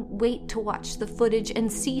couldn't wait to watch the footage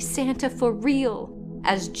and see Santa for real.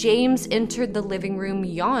 As James entered the living room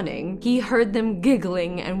yawning, he heard them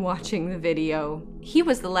giggling and watching the video. He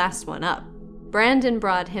was the last one up. Brandon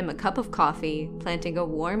brought him a cup of coffee, planting a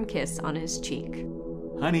warm kiss on his cheek.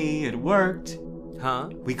 Honey, it worked. Huh?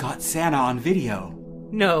 We got Santa on video.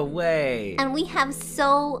 No way. And we have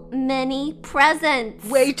so many presents.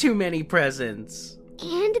 Way too many presents.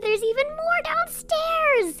 And there's even more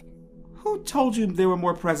downstairs. Who told you there were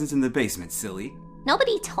more presents in the basement, silly?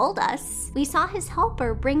 Nobody told us. We saw his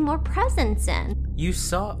helper bring more presents in. You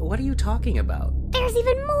saw? What are you talking about? There's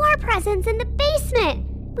even more presents in the basement.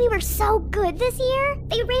 We were so good this year.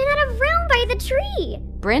 They ran out of room by the tree.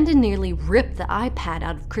 Brandon nearly ripped the iPad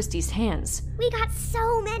out of Christy's hands. We got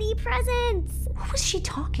so many presents. What was she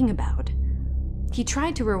talking about? He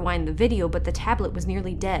tried to rewind the video, but the tablet was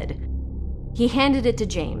nearly dead. He handed it to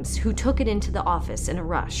James, who took it into the office in a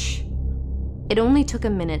rush. It only took a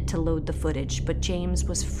minute to load the footage, but James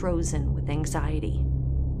was frozen with anxiety.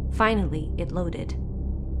 Finally, it loaded.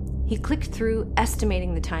 He clicked through,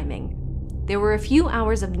 estimating the timing. There were a few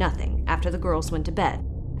hours of nothing after the girls went to bed.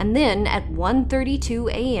 And then, at 1:32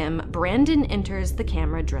 a.m., Brandon enters the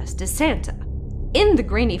camera dressed as Santa. In the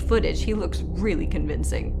grainy footage, he looks really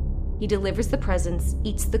convincing. He delivers the presents,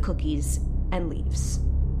 eats the cookies, and leaves.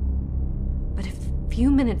 But a few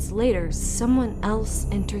minutes later, someone else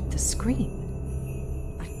entered the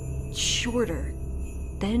screen. A shorter,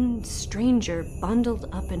 thin stranger bundled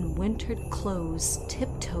up in wintered clothes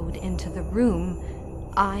tiptoed into the room,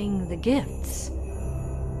 eyeing the gifts.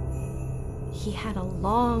 He had a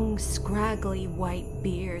long, scraggly white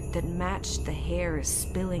beard that matched the hair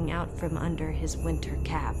spilling out from under his winter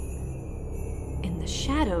cap. In the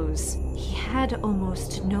shadows, he had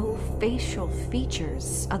almost no facial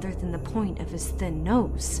features other than the point of his thin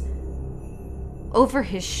nose. Over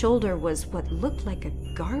his shoulder was what looked like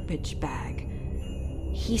a garbage bag.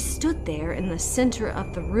 He stood there in the center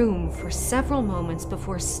of the room for several moments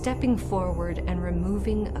before stepping forward and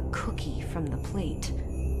removing a cookie from the plate.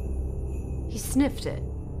 He sniffed it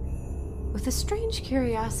with a strange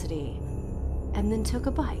curiosity and then took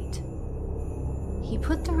a bite. He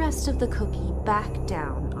put the rest of the cookie back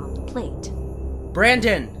down on the plate.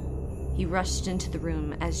 Brandon! He rushed into the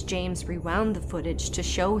room as James rewound the footage to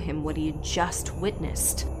show him what he had just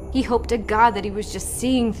witnessed. He hoped to God that he was just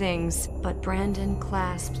seeing things. But Brandon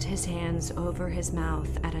clasped his hands over his mouth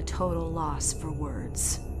at a total loss for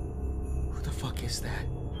words. Who the fuck is that?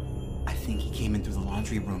 I think he came in through the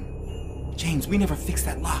laundry room. James, we never fixed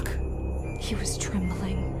that lock. He was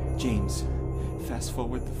trembling. James, fast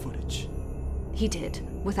forward the footage. He did,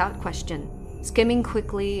 without question. Skimming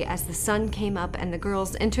quickly as the sun came up and the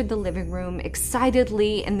girls entered the living room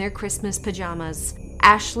excitedly in their Christmas pajamas.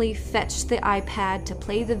 Ashley fetched the iPad to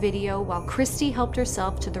play the video while Christy helped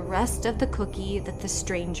herself to the rest of the cookie that the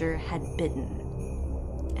stranger had bitten.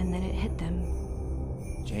 And then it hit them.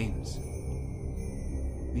 James,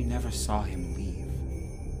 we never saw him leave.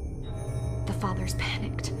 The fathers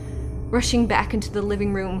panicked, rushing back into the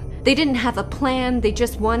living room. They didn't have a plan, they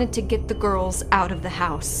just wanted to get the girls out of the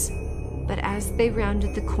house. But as they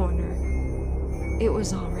rounded the corner, it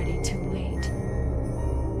was already too late.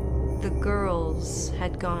 The girls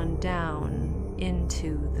had gone down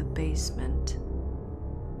into the basement.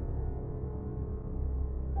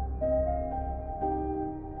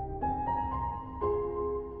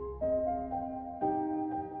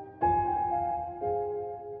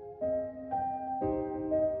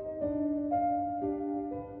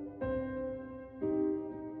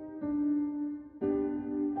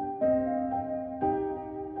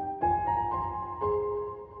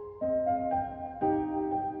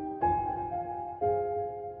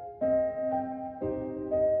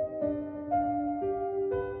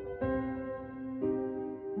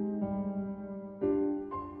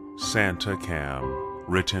 Santa Cam,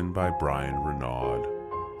 written by Brian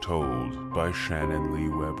Renaud, told by Shannon Lee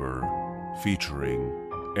Weber, featuring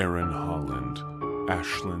Aaron Holland,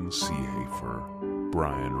 Ashlyn Seehafer,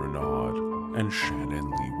 Brian Renaud, and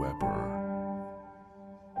Shannon Lee Weber.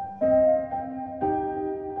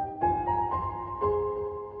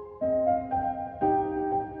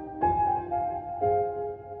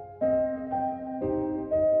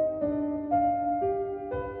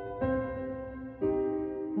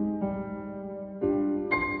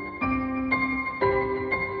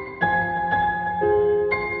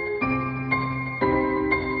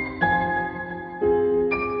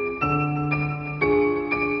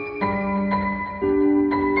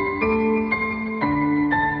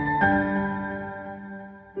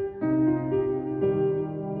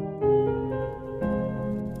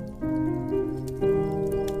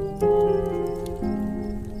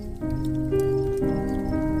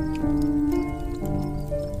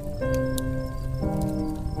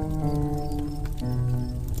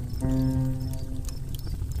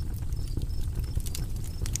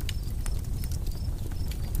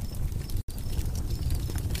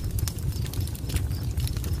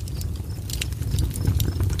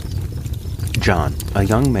 John, a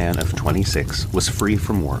young man of 26, was free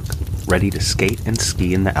from work, ready to skate and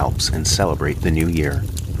ski in the Alps and celebrate the new year.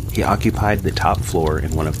 He occupied the top floor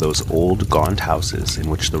in one of those old, gaunt houses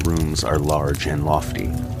in which the rooms are large and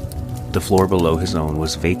lofty. The floor below his own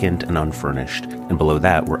was vacant and unfurnished, and below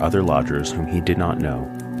that were other lodgers whom he did not know.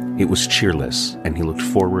 It was cheerless, and he looked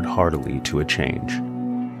forward heartily to a change.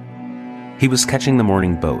 He was catching the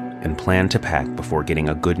morning boat and planned to pack before getting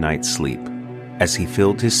a good night's sleep. As he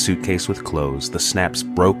filled his suitcase with clothes, the snaps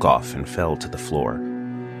broke off and fell to the floor.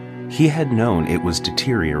 He had known it was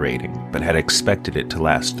deteriorating, but had expected it to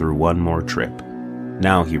last through one more trip.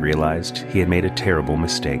 Now he realized he had made a terrible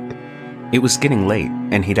mistake. It was getting late,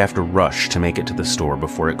 and he'd have to rush to make it to the store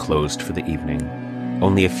before it closed for the evening.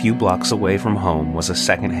 Only a few blocks away from home was a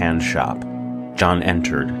second-hand shop. John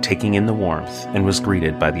entered, taking in the warmth, and was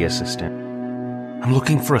greeted by the assistant. "I'm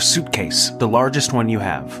looking for a suitcase, the largest one you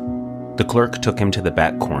have." The clerk took him to the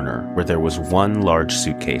back corner, where there was one large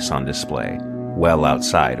suitcase on display, well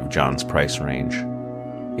outside of John's price range.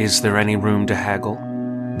 "Is there any room to haggle?"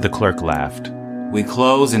 The clerk laughed. "We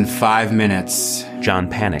close in 5 minutes. John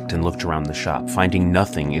panicked and looked around the shop, finding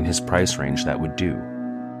nothing in his price range that would do.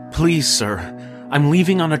 "Please, sir, I'm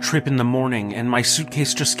leaving on a trip in the morning, and my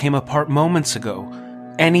suitcase just came apart moments ago.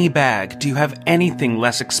 Any bag, do you have anything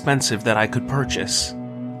less expensive that I could purchase?"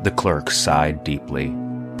 The clerk sighed deeply.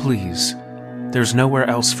 "Please, there's nowhere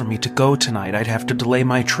else for me to go tonight. I'd have to delay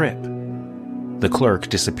my trip." The clerk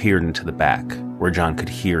disappeared into the back, where John could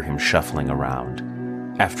hear him shuffling around.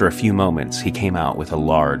 After a few moments, he came out with a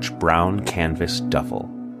large brown canvas duffel.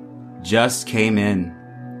 "Just came in.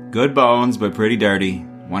 Good bones, but pretty dirty.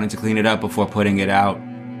 Wanted to clean it up before putting it out."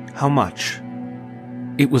 "How much?"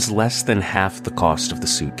 It was less than half the cost of the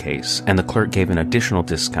suitcase, and the clerk gave an additional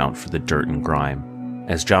discount for the dirt and grime.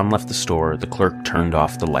 As John left the store, the clerk turned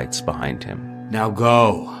off the lights behind him. "Now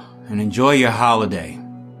go, and enjoy your holiday."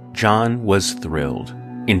 John was thrilled.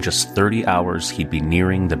 In just 30 hours, he'd be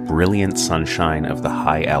nearing the brilliant sunshine of the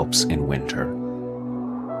high Alps in winter.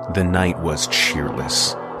 The night was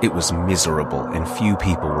cheerless. It was miserable, and few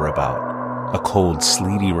people were about. A cold,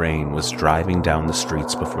 sleety rain was driving down the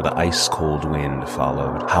streets before the ice-cold wind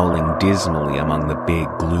followed, howling dismally among the big,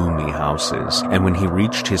 gloomy houses, and when he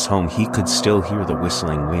reached his home, he could still hear the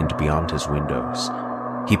whistling wind beyond his windows.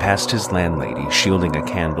 He passed his landlady, shielding a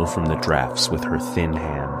candle from the drafts with her thin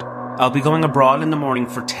hand. "I'll be going abroad in the morning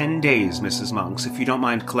for 10 days, Mrs. Monks, if you don't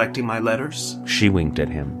mind collecting my letters." She winked at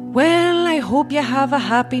him. "Well, I hope you have a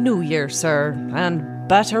happy new year, sir, and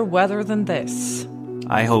better weather than this."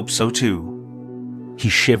 "I hope so, too." He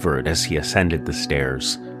shivered as he ascended the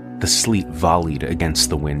stairs. The sleet volleyed against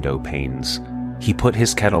the window panes. He put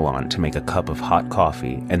his kettle on to make a cup of hot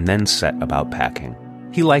coffee and then set about packing.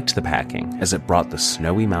 He liked the packing, as it brought the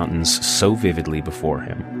snowy mountains so vividly before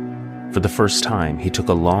him. For the first time, he took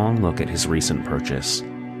a long look at his recent purchase.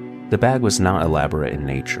 The bag was not elaborate in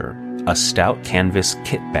nature. A stout canvas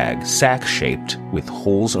kit bag, sack-shaped, with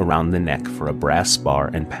holes around the neck for a brass bar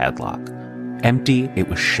and padlock. Empty, it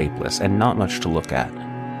was shapeless and not much to look at,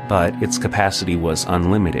 but its capacity was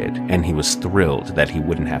unlimited, and he was thrilled that he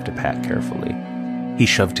wouldn't have to pack carefully. He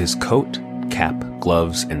shoved his coat, cap,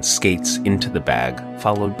 gloves, and skates into the bag,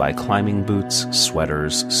 followed by climbing boots,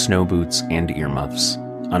 sweaters, snow boots, and earmuffs.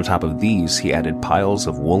 On top of these, he added piles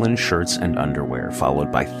of woolen shirts and underwear,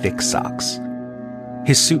 followed by thick socks.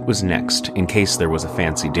 His suit was next, in case there was a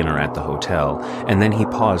fancy dinner at the hotel, and then he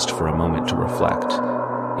paused for a moment to reflect.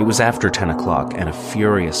 It was after 10 o'clock, and a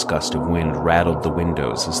furious gust of wind rattled the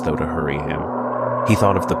windows as though to hurry him. He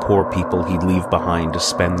thought of the poor people he'd leave behind to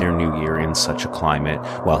spend their new year in such a climate,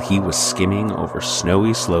 while he was skimming over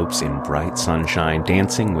snowy slopes in bright sunshine,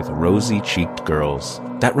 dancing with rosy-cheeked girls.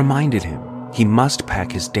 That reminded him. He must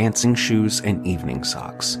pack his dancing shoes and evening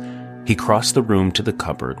socks. He crossed the room to the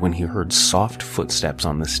cupboard when he heard soft footsteps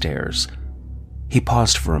on the stairs. He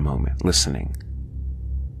paused for a moment, listening.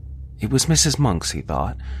 It was Mrs. Monks, he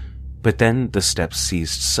thought, but then the steps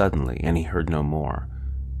ceased suddenly, and he heard no more.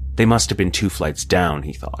 They must have been 2 flights down,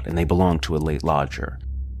 he thought, and they belonged to a late lodger.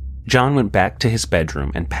 John went back to his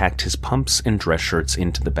bedroom and packed his pumps and dress shirts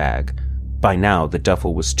into the bag. By now, the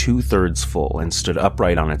duffel was 2/3 full and stood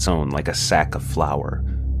upright on its own like a sack of flour.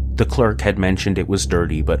 The clerk had mentioned it was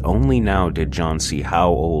dirty, but only now did John see how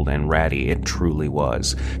old and ratty it truly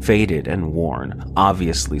was, faded and worn,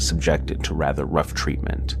 obviously subjected to rather rough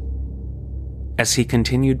treatment. As he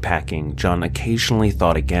continued packing, John occasionally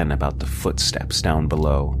thought again about the footsteps down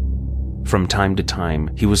below. From time to time,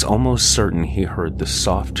 he was almost certain he heard the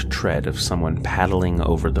soft tread of someone paddling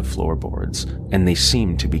over the floorboards, and they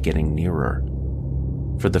seemed to be getting nearer.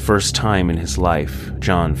 For the first time in his life,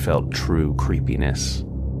 John felt true creepiness.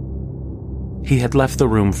 He had left the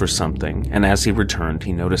room for something, and as he returned,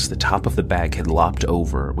 he noticed the top of the bag had lopped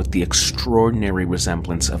over with the extraordinary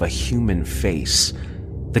resemblance of a human face.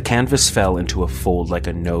 The canvas fell into a fold like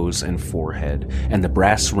a nose and forehead, and the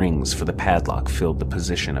brass rings for the padlock filled the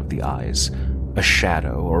position of the eyes. A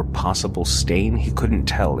shadow or possible stain, he couldn't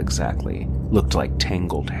tell exactly, looked like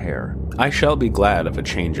tangled hair. I shall be glad of a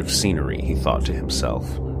change of scenery, he thought to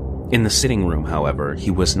himself. In the sitting room, however, he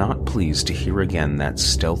was not pleased to hear again that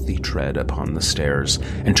stealthy tread upon the stairs,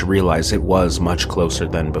 and to realize it was much closer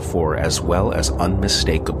than before, as well as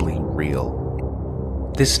unmistakably real.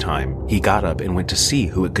 This time, he got up and went to see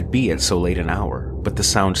who it could be at so late an hour, but the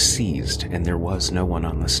sound ceased and there was no one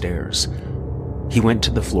on the stairs. He went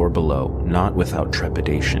to the floor below, not without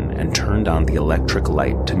trepidation, and turned on the electric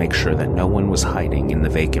light to make sure that no one was hiding in the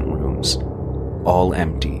vacant rooms. All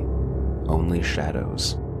empty, only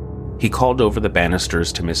shadows. He called over the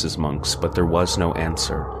banisters to Mrs. Monks, but there was no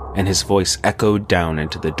answer, and his voice echoed down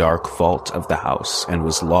into the dark vault of the house and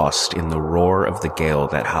was lost in the roar of the gale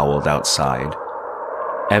that howled outside.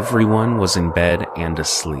 Everyone was in bed and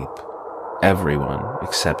asleep. Everyone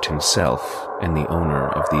except himself and the owner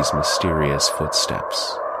of these mysterious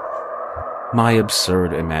footsteps. My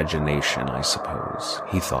absurd imagination, I suppose,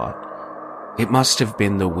 he thought. It must have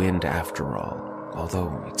been the wind after all,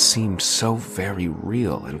 although it seemed so very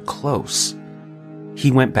real and close.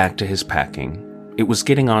 He went back to his packing. It was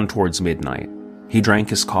getting on towards midnight. He drank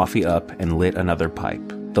his coffee up and lit another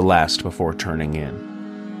pipe, the last before turning in.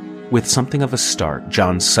 With something of a start,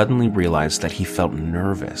 John suddenly realized that he felt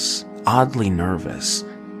nervous, oddly nervous.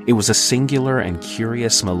 It was a singular and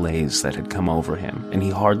curious malaise that had come over him, and he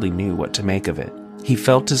hardly knew what to make of it. He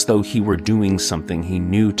felt as though he were doing something he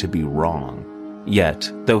knew to be wrong. Yet,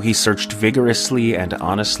 though he searched vigorously and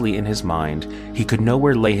honestly in his mind, he could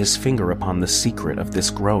nowhere lay his finger upon the secret of this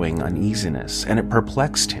growing uneasiness, and it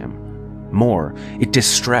perplexed him. More, it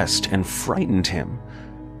distressed and frightened him.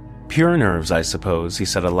 Pure nerves, I suppose, he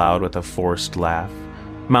said aloud with a forced laugh.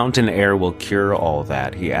 Mountain air will cure all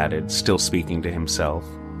that, he added, still speaking to himself.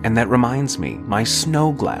 And that reminds me, my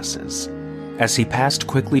snow glasses. As he passed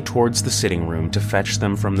quickly towards the sitting room to fetch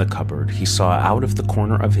them from the cupboard, he saw out of the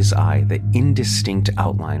corner of his eye the indistinct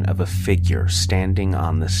outline of a figure standing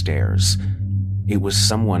on the stairs. It was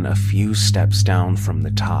someone a few steps down from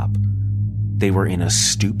the top. They were in a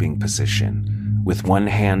stooping position, with one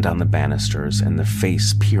hand on the banisters and the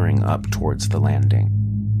face peering up towards the landing.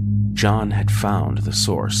 John had found the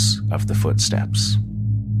source of the footsteps.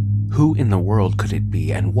 Who in the world could it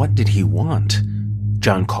be, and what did he want?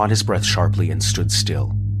 John caught his breath sharply and stood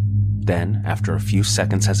still. Then, after a few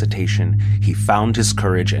seconds' hesitation, he found his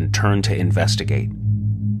courage and turned to investigate.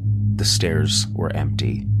 The stairs were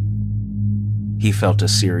empty. He felt a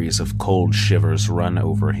series of cold shivers run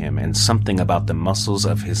over him, and something about the muscles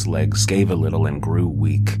of his legs gave a little and grew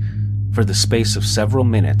weak. For the space of several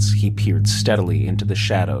minutes, he peered steadily into the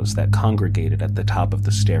shadows that congregated at the top of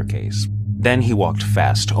the staircase. Then he walked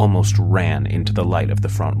fast, almost ran into the light of the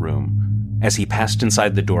front room. As he passed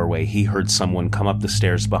inside the doorway, he heard someone come up the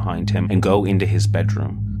stairs behind him and go into his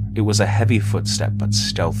bedroom. It was a heavy footstep, but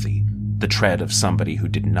stealthy, the tread of somebody who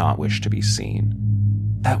did not wish to be seen.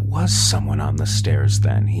 That was someone on the stairs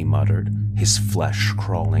then, he muttered, his flesh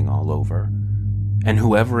crawling all over. And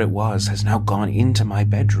whoever it was has now gone into my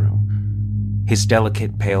bedroom. His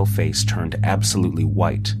delicate, pale face turned absolutely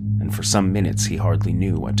white, and for some minutes he hardly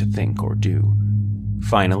knew what to think or do.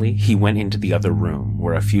 Finally, he went into the other room,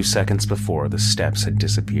 where a few seconds before the steps had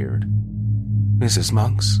disappeared. "Mrs.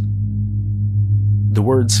 Monks?" The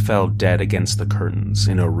words fell dead against the curtains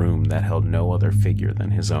in a room that held no other figure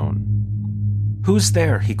than his own. "Who's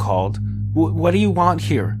there?" he called. What do you want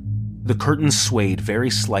here?" The curtains swayed very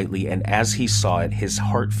slightly, and as he saw it, his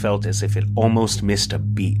heart felt as if it almost missed a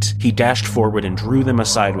beat. He dashed forward and drew them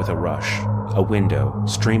aside with a rush. A window,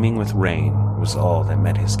 streaming with rain, was all that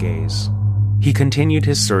met his gaze. He continued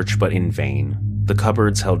his search, but in vain. The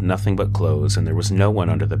cupboards held nothing but clothes, and there was no one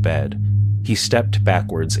under the bed. He stepped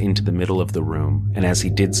backwards into the middle of the room, and as he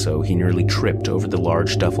did so, he nearly tripped over the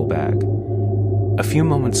large duffel bag. A few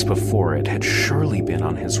moments before, it had surely been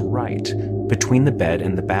on his right, between the bed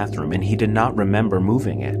and the bathroom, and he did not remember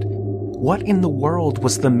moving it. What in the world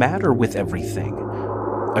was the matter with everything?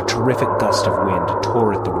 A terrific gust of wind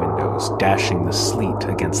tore at the windows, dashing the sleet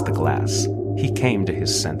against the glass. He came to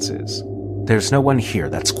his senses. "There's no one here,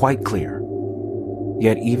 that's quite clear."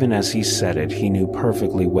 Yet even as he said it, he knew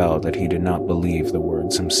perfectly well that he did not believe the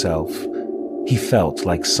words himself. He felt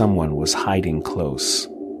like someone was hiding close,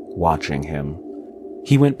 watching him.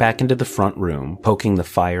 He went back into the front room, poking the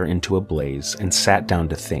fire into a blaze, and sat down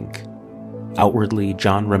to think. Outwardly,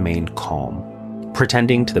 John remained calm,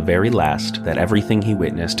 pretending to the very last that everything he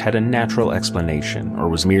witnessed had a natural explanation or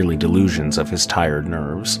was merely delusions of his tired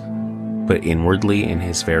nerves. But inwardly, in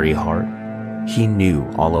his very heart, he knew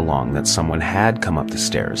all along that someone had come up the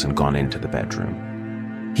stairs and gone into the bedroom.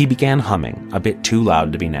 He began humming, a bit too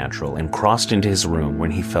loud to be natural, and crossed into his room when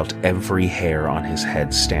he felt every hair on his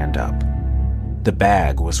head stand up. The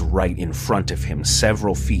bag was right in front of him,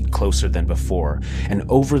 several feet closer than before, and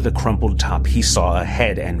over the crumpled top he saw a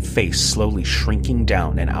head and face slowly shrinking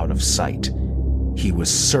down and out of sight. He was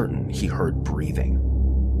certain he heard breathing.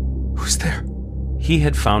 "Who's there?" He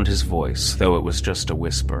had found his voice, though it was just a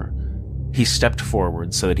whisper. He stepped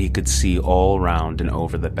forward so that he could see all round and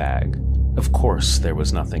over the bag. Of course there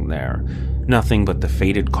was nothing there, nothing but the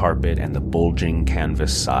faded carpet and the bulging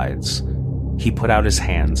canvas sides. He put out his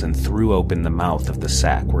hands and threw open the mouth of the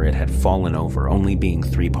sack where it had fallen over, only being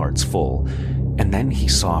 3 parts full, and then he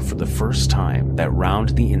saw for the first time that round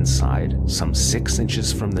the inside, some 6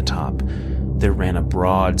 inches from the top, there ran a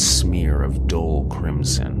broad smear of dull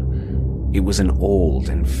crimson. It was an old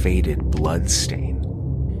and faded blood stain.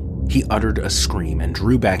 He uttered a scream and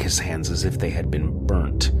drew back his hands as if they had been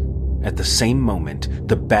burnt. At the same moment,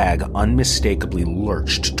 the bag unmistakably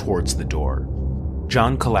lurched towards the door.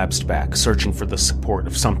 John collapsed back, searching for the support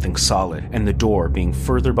of something solid, and the door, being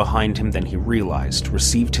further behind him than he realized,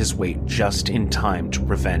 received his weight just in time to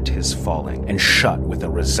prevent his falling, and shut with a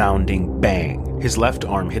resounding bang. His left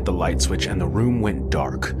arm hit the light switch and the room went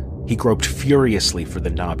dark. He groped furiously for the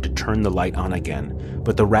knob to turn the light on again,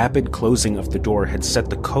 but the rapid closing of the door had set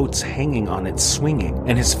the coats hanging on it swinging,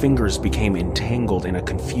 and his fingers became entangled in a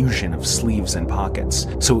confusion of sleeves and pockets,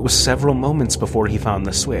 so it was several moments before he found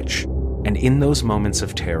the switch. And in those moments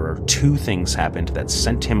of terror, 2 things happened that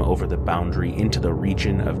sent him over the boundary into the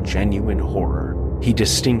region of genuine horror. He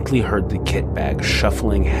distinctly heard the kit bag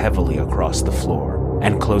shuffling heavily across the floor,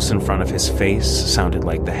 and close in front of his face sounded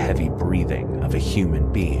like the heavy breathing of a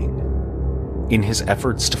human being. In his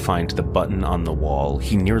efforts to find the button on the wall,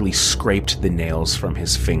 he nearly scraped the nails from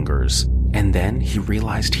his fingers, and then he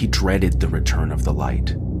realized he dreaded the return of the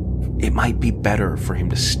light. It might be better for him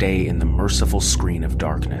to stay in the merciful screen of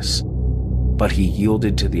darkness. But he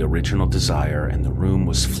yielded to the original desire, and the room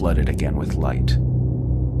was flooded again with light.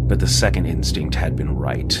 But the second instinct had been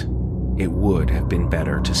right. It would have been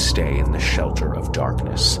better to stay in the shelter of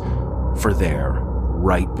darkness. For there,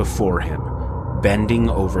 right before him, bending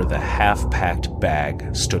over the half-packed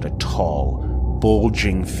bag, stood a tall,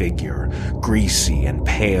 bulging figure, greasy and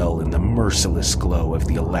pale in the merciless glow of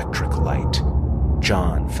the electric light.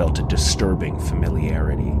 John felt a disturbing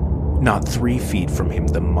familiarity. Not 3 feet from him,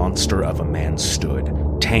 the monster of a man stood,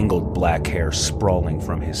 tangled black hair sprawling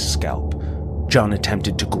from his scalp. John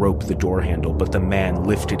attempted to grope the door handle, but the man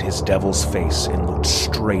lifted his devil's face and looked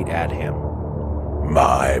straight at him.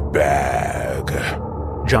 "My bag."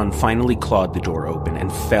 John finally clawed the door open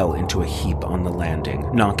and fell into a heap on the landing,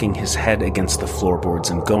 knocking his head against the floorboards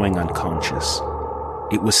and going unconscious.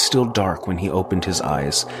 It was still dark when he opened his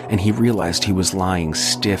eyes, and he realized he was lying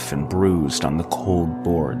stiff and bruised on the cold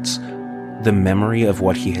boards. The memory of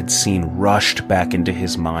what he had seen rushed back into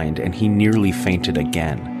his mind, and he nearly fainted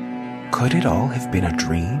again. Could it all have been a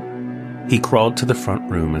dream? He crawled to the front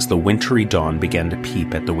room as the wintry dawn began to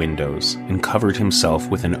peep at the windows, and covered himself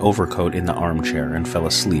with an overcoat in the armchair and fell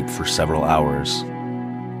asleep for several hours.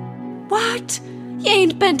 "What? You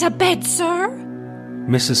ain't been to bed, sir?"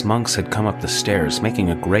 Mrs. Monks had come up the stairs, making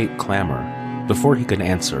a great clamor. Before he could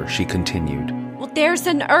answer, she continued, "Well, there's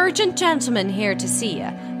an urgent gentleman here to see you,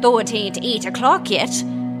 though it ain't 8 o'clock yet."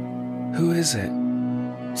 "Who is it?"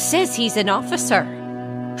 "Says he's an officer."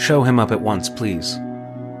 "Show him up at once, please."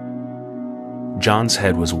 John's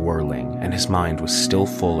head was whirling, and his mind was still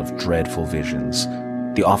full of dreadful visions.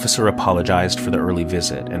 The officer apologized for the early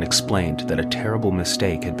visit and explained that a terrible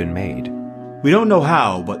mistake had been made. "We don't know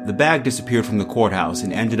how, but the bag disappeared from the courthouse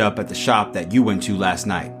and ended up at the shop that you went to last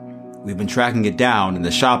night. We've been tracking it down, and the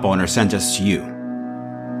shop owner sent us to you."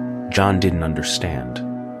 John didn't understand.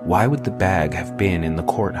 Why would the bag have been in the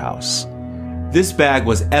courthouse? "This bag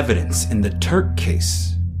was evidence in the Turk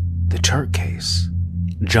case." The Turk case?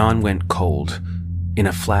 John went cold. In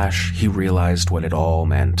a flash, he realized what it all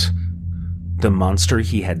meant. The monster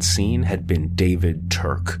he had seen had been David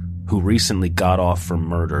Turk, who recently got off for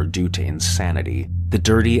murder due to insanity. The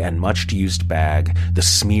dirty and much-used bag, the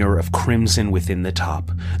smear of crimson within the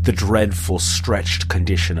top, the dreadful stretched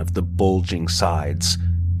condition of the bulging sides.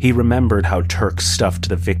 He remembered how Turk stuffed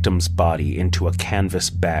the victim's body into a canvas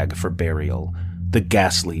bag for burial. The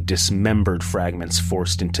ghastly, dismembered fragments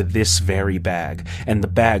forced into this very bag, and the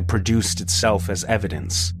bag produced itself as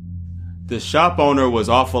evidence. "The shop owner was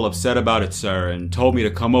awful upset about it, sir, and told me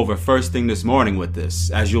to come over first thing this morning with this,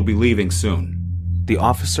 as you'll be leaving soon." The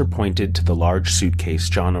officer pointed to the large suitcase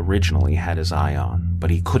John originally had his eye on,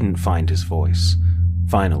 but he couldn't find his voice.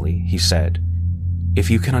 Finally, he said,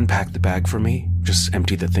 "If you can unpack the bag for me, just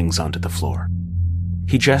empty the things onto the floor."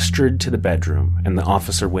 He gestured to the bedroom, and the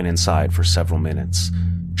officer went inside for several minutes.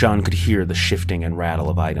 John could hear the shifting and rattle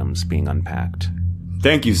of items being unpacked.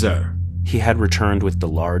 "Thank you, sir." He had returned with the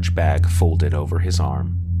large bag folded over his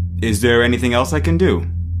arm. "Is there anything else I can do?"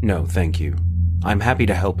 "No, thank you. I'm happy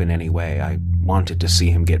to help in any way. I wanted to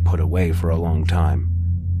see him get put away for a long time."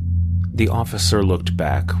 The officer looked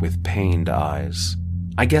back with pained eyes.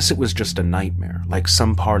 "I guess it was just a nightmare, like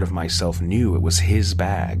some part of myself knew it was his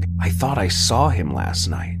bag. I thought I saw him last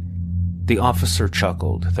night." The officer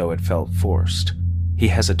chuckled, though it felt forced. He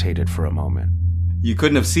hesitated for a moment. "You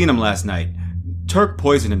couldn't have seen him last night. Turk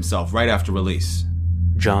poisoned himself right after release."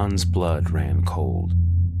 John's blood ran cold.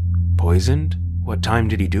 "Poisoned? What time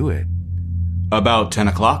did he do it?" "About 10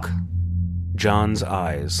 o'clock. John's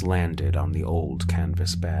eyes landed on the old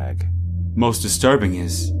canvas bag. "Most disturbing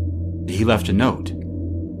is, he left a note.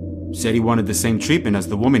 Said he wanted the same treatment as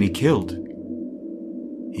the woman he killed.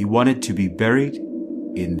 He wanted to be buried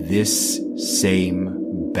in this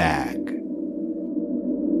same bag."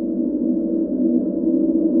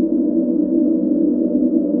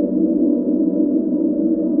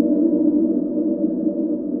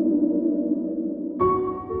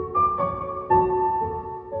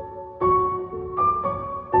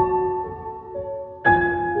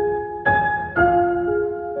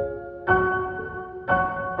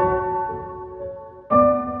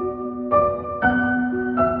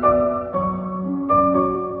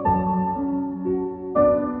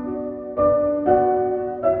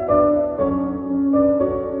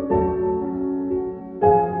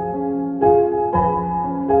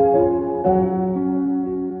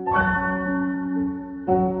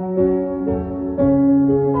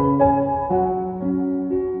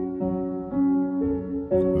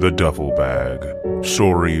 The Duffel Bag,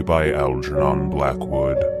 story by Algernon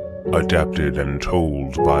Blackwood, adapted and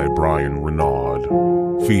told by Brian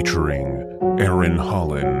Renaud, featuring Aaron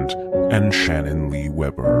Holland and Shannon Lee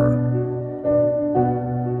Weber.